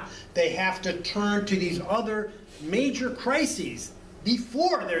not, they have to turn to these other major crises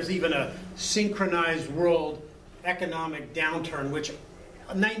before there's even a synchronized world economic downturn, which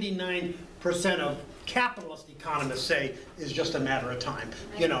 99% of capitalist economists say is just a matter of time.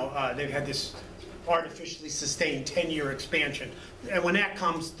 You know, they've had this artificially sustained 10-year expansion. And when that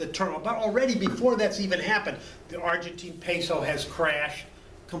comes, the turmoil. But already before that's even happened, the Argentine peso has crashed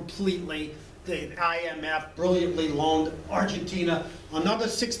completely. The IMF brilliantly loaned Argentina another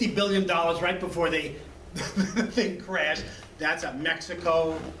 $60 billion right before the thing crashed. That's at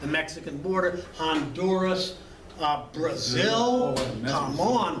Mexico, the Mexican border, Honduras, Brazil. Come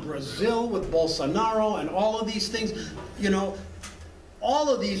on, Brazil with Bolsonaro and all of these things. You know,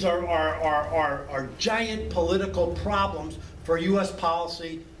 all of these are giant political problems for U.S.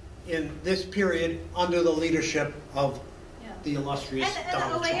 policy in this period under the leadership of the illustrious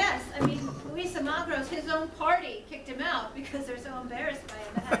Donald Trump. OAS, I mean, Luis Almagro's, his own party kicked him out because they're so embarrassed by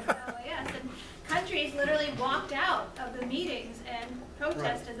him that had an OAS. And countries literally walked out of the meetings and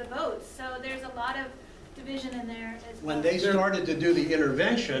protested the votes. So there's a lot of division in there as well. When they started to do the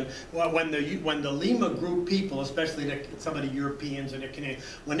intervention, when the Lima group people, especially some of the Europeans and the Canadians,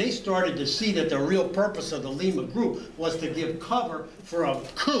 when they started to see that the real purpose of the Lima group was to give cover for a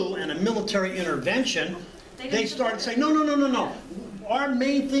coup and a military intervention, they started saying, no, no, no, no, no. Our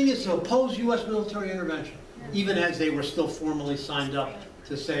main thing is to oppose U.S. military intervention, even as they were still formally signed up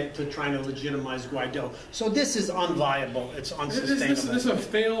to trying to legitimize Guaido. So this is unviable. It's unsustainable. This is a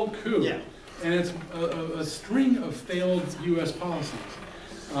failed coup. Yeah. And it's a string of failed U.S. policies.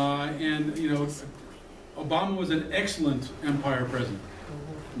 And, you know, Obama was an excellent empire president,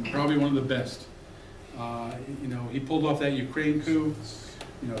 probably one of the best. You know, he pulled off that Ukraine coup.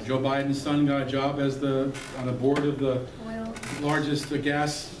 You know, Joe Biden's son got a job as on the board of the largest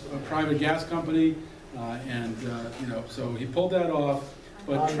private gas company, you know, so he pulled that off.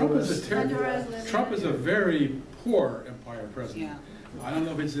 But Trump is a very poor empire president. Yeah. I don't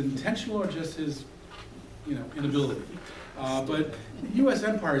know if it's intentional or just his, you know, inability. But the U.S.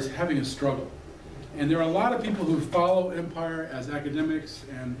 empire is having a struggle, and there are a lot of people who follow empire as academics,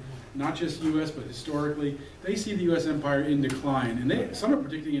 and not just U.S. but historically. They see the U.S. empire in decline, and some are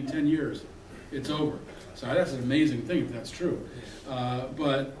predicting in 10 years it's over. So that's an amazing thing if that's true.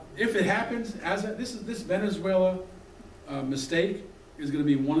 But if it happens, this Venezuela mistake is going to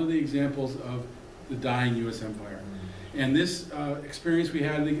be one of the examples of the dying U.S. empire. And this experience we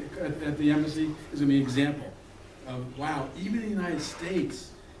had at the embassy is going to be an example of, wow, even in the United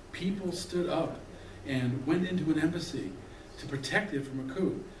States, people stood up and went into an embassy to protect it from a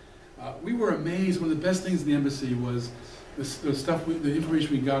coup. We were amazed. One of the best things in the embassy was the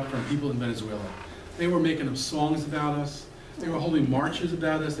information we got from people in Venezuela. They were making up songs about us. They were holding marches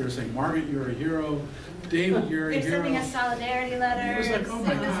about us. They were saying, Margaret, you're a hero. David, you're a hero. They're sending us solidarity letters. It was like, oh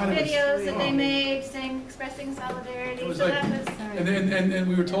my God. Videos that they made expressing solidarity. It was so like, that was... and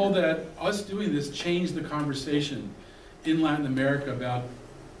we were told that us doing this changed the conversation in Latin America about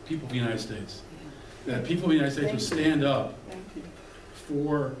people in the United States. That people in the United States would stand up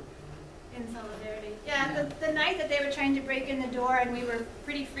for... In solidarity. Yeah, the night that they were trying to break in the door, and we were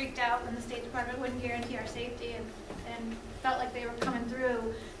pretty freaked out when the State Department wouldn't guarantee our safety and felt like they were coming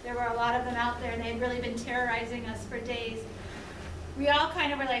through. There were a lot of them out there, and they had really been terrorizing us for days. We all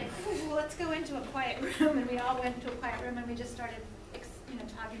kind of were like, let's go into a quiet room, and we all went into a quiet room, and we just started,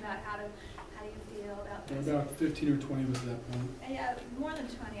 talking about how do you feel about this. About 15 or 20 was at that point. Yeah, more than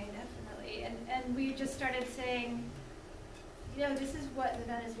 20, definitely. And we just started saying, you know, this is what the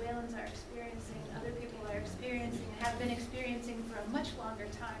Venezuelans are experiencing, other people are experiencing, and have been experiencing for a much longer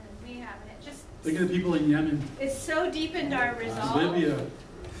time than we have, and it just... Think of the people in Yemen. It's so deepened our resolve. Libya.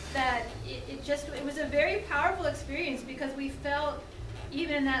 That it was a very powerful experience, because we felt,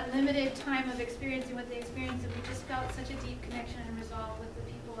 even in that limited time of experiencing what they experienced, that we just felt such a deep connection and resolve with the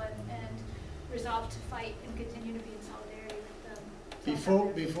people, and resolve to fight and continue to be in solidarity with them.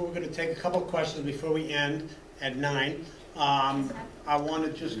 Before we're going to take a couple of questions before we end at 9, I want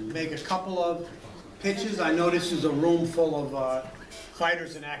to just make a couple of pitches. I know this is a room full of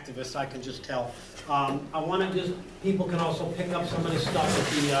fighters and activists, I can just tell. I want to people can also pick up some of this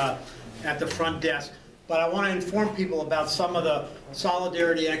stuff at the front desk. But I want to inform people about some of the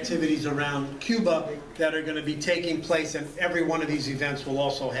solidarity activities around Cuba that are going to be taking place, and every one of these events will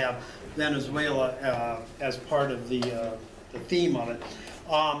also have Venezuela as part of the theme of it.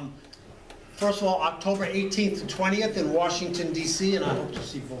 First of all, October 18th to 20th in Washington, D.C., and I hope to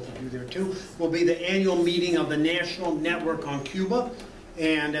see both of you there too, will be the annual meeting of the National Network on Cuba,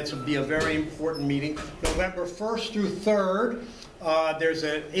 and that's will be a very important meeting. November 1st through 3rd, there's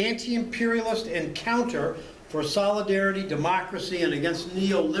an anti-imperialist encounter for solidarity, democracy, and against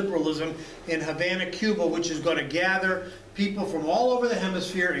neoliberalism in Havana, Cuba, which is going to gather people from all over the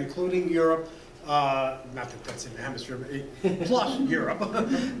hemisphere, including Europe, not that that's in the hemisphere, but plus Europe,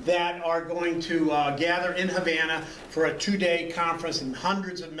 that are going to gather in Havana for a 2-day conference, and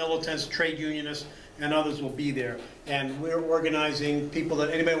hundreds of militants, trade unionists, and others will be there. And we're organizing people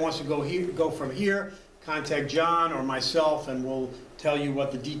that anybody wants to go from here, contact John or myself, and we'll tell you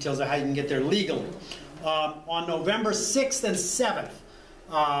what the details of how you can get there legally. On November 6th and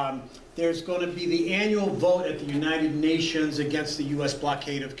 7th, there's going to be the annual vote at the United Nations against the U.S.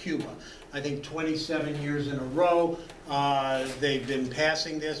 blockade of Cuba. I think 27 years in a row, they've been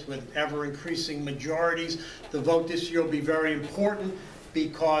passing this with ever-increasing majorities. The vote this year will be very important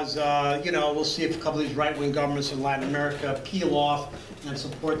because, we'll see if a couple of these right-wing governments in Latin America peel off and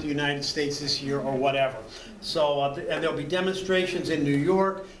support the United States this year or whatever. So, and there'll be demonstrations in New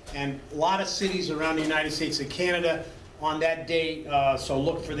York and a lot of cities around the United States and Canada on that date, so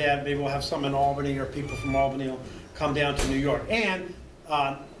look for that. Maybe we'll have some in Albany, or people from Albany will come down to New York. And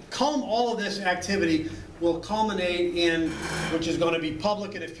all of this activity will culminate in, which is going to be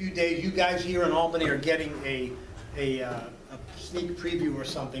public in a few days. You guys here in Albany are getting a sneak preview or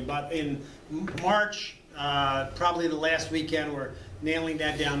something, but in March, probably the last weekend, we're nailing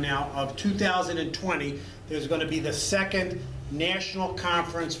that down now, of 2020, there's going to be the second national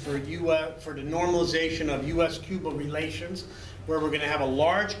conference for the normalization of U.S.-Cuba relations, where we're going to have a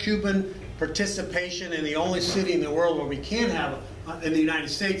large Cuban participation in the only city in the world where we can have, in the United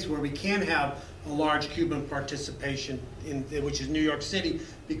States, where we can have a large Cuban participation which is New York City,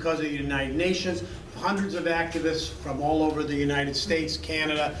 because of the United Nations. Hundreds of activists from all over the United States,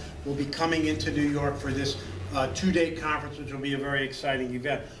 Canada, will be coming into New York for this two-day conference, which will be a very exciting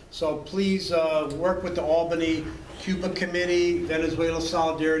event. So please work with the Albany Cuba Committee, Venezuela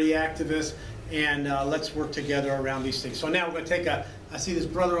Solidarity activists, and let's work together around these things. So now we're going to take I see this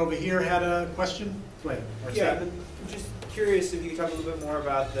brother over here had a question. Go ahead. Yeah, I'm just curious if you could talk a little bit more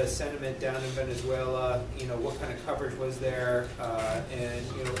about the sentiment down in Venezuela. You know, what kind of coverage was there, and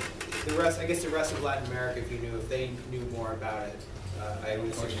you know, the rest. I guess the rest of Latin America, if you knew, if they knew more about it. I would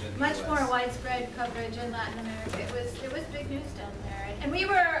assume in the Much US. more widespread coverage in Latin America. It was big news down there, and we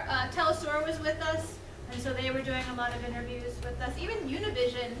were Telesur was with us, and so they were doing a lot of interviews with us. Even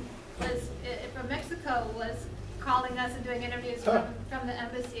Univision was from Mexico was calling us and doing interviews from the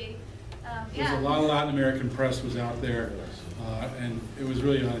embassy. There's a lot of Latin American press was out there, and it was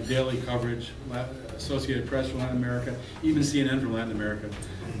really on a daily coverage. Associated Press from Latin America, even CNN from Latin America,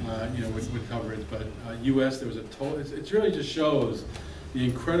 you know, would cover it. But U.S. there was a total. It really just shows the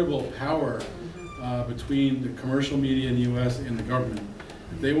incredible power between the commercial media in the U.S. and the government.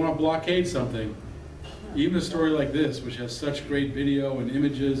 If they want to blockade something, even a story like this, which has such great video and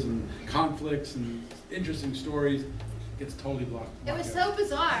images and conflicts and interesting stories, gets totally blocked. It was so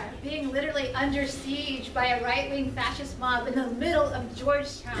bizarre, being literally under siege by a right-wing fascist mob in the middle of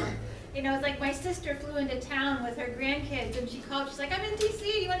Georgetown. You know, it's like my sister flew into town with her grandkids, and she called, she's like, I'm in D.C.,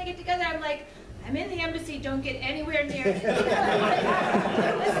 do you want to get together? I'm like, I'm in the embassy, don't get anywhere near it.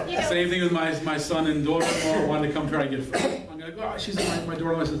 You know, Same thing with my son and daughter-in-law wanted to come try to get food. I'm going to go, she's my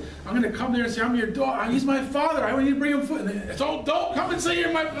daughter-in-law says, I'm going to come there and say, I'm your daughter, he's my father, I need to bring him food. And it's all, don't come and say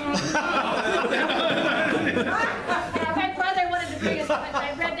you're my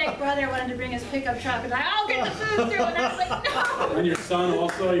my redneck brother wanted to bring his pickup truck, and I'll get the food through, and I was like, no. And your son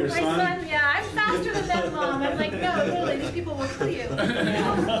also, your son? My son, yeah, I'm faster than them, Mom. I'm like, no, really, these people will kill you.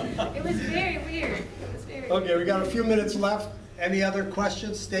 It was very weird. It was very weird. Okay, we got a few minutes left. Any other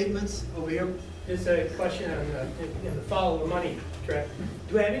questions, statements over here? Just a question on the follow the money track.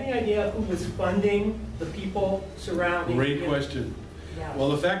 Do we have any idea who was funding the people surrounding? Great question. Yeah. Well,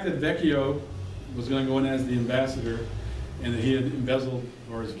 the fact that Vecchio was going to go in as the ambassador, and that he had embezzled,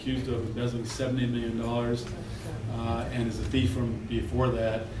 or is accused of embezzling $70 million, and is a thief from before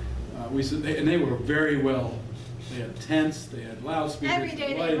that. We said, and they were very well. They had tents, they had loudspeakers, Every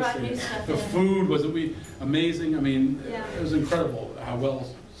day they lights, brought new stuff the in. food was amazing. I mean, Yeah. it was incredible how well.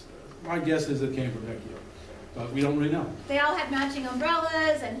 My guess is it came from Vecchio, but we don't really know. They all had matching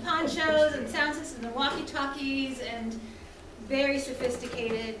umbrellas and ponchos and sound systems and walkie-talkies and very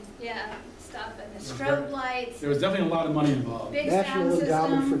sophisticated, stuff, and the strobe lights. There was definitely a lot of money involved. Big sound system.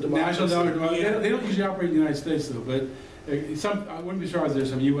 National Endowment for Democracy. They don't usually operate in the United States though, but I wouldn't be surprised there's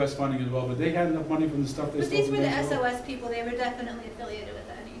some U.S. funding as well, but they had enough money from the stuff they But stole these from were the Venezuela. SOS people. They were definitely affiliated with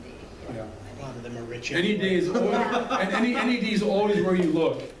NED. Yeah. A lot of them are rich. NED is always, and NED is always where you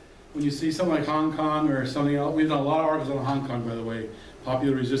look. When you see something like Hong Kong or something else, we've done a lot of articles on Hong Kong, by the way,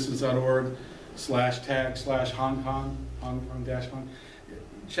 popularresistance.org/tag/Hong Kong, Hong Kong.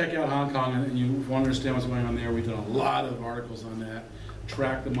 Check out Hong Kong, and you want to understand what's going on there. We've done a lot of articles on that,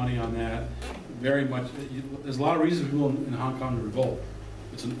 track the money on that. Very much, there's a lot of reasons for people in Hong Kong to revolt.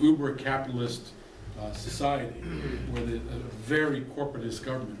 It's an uber capitalist society where a very corporatist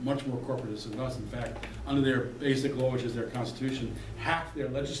government, much more corporatist than us. In fact, under their basic law, which is their constitution, half their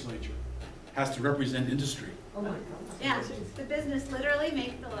legislature has to represent industry. Oh my God. Yeah, the business literally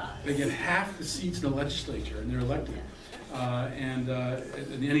make the laws. They get half the seats in the legislature, and they're elected. And the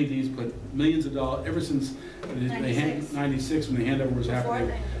NED's put millions of dollars ever since 96 when the handover was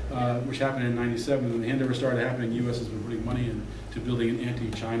happening, which happened in 97. When the handover started happening, the U.S. has been putting money into building an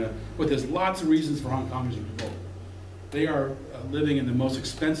anti-China. But there's lots of reasons for Hong Kongers to revolt. They are living in the most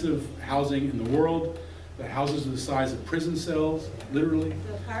expensive housing in the world. The houses are the size of prison cells, literally.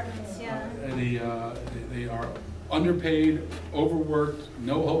 The apartments, yeah. They are underpaid, overworked,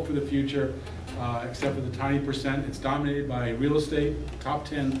 no hope for the future. Except for the tiny percent. It's dominated by real estate. Top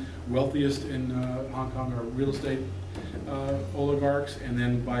 10 wealthiest in Hong Kong are real estate oligarchs, and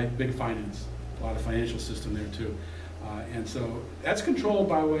then by big finance. A lot of financial system there too. And so that's controlled,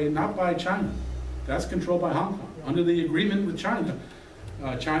 by the way, not by China. That's controlled by Hong Kong. Under the agreement with China,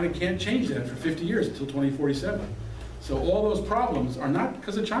 China can't change that for 50 years until 2047. So all those problems are not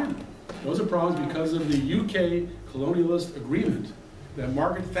because of China. Those are problems because of the UK colonialist agreement that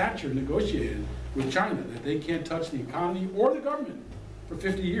Margaret Thatcher negotiated with China, that they can't touch the economy or the government for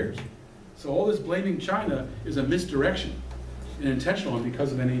 50 years. So all this blaming China is a misdirection. an intentional one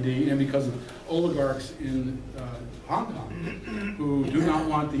because of NED and because of oligarchs in Hong Kong who do not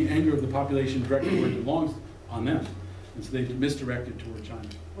want the anger of the population directed where it belongs on them. And so they've misdirected toward China.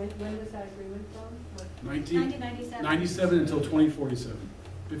 When was that agreement from? 1997. 97 until 2047,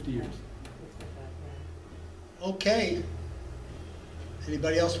 50 years. Okay.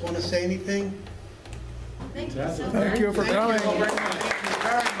 Anybody else want to say anything? Thank you so much. Thank you for coming. Thank you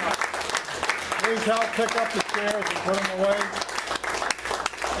very much. Please help pick up the chairs and put them away.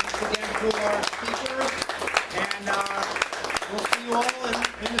 Thanks again to our speakers.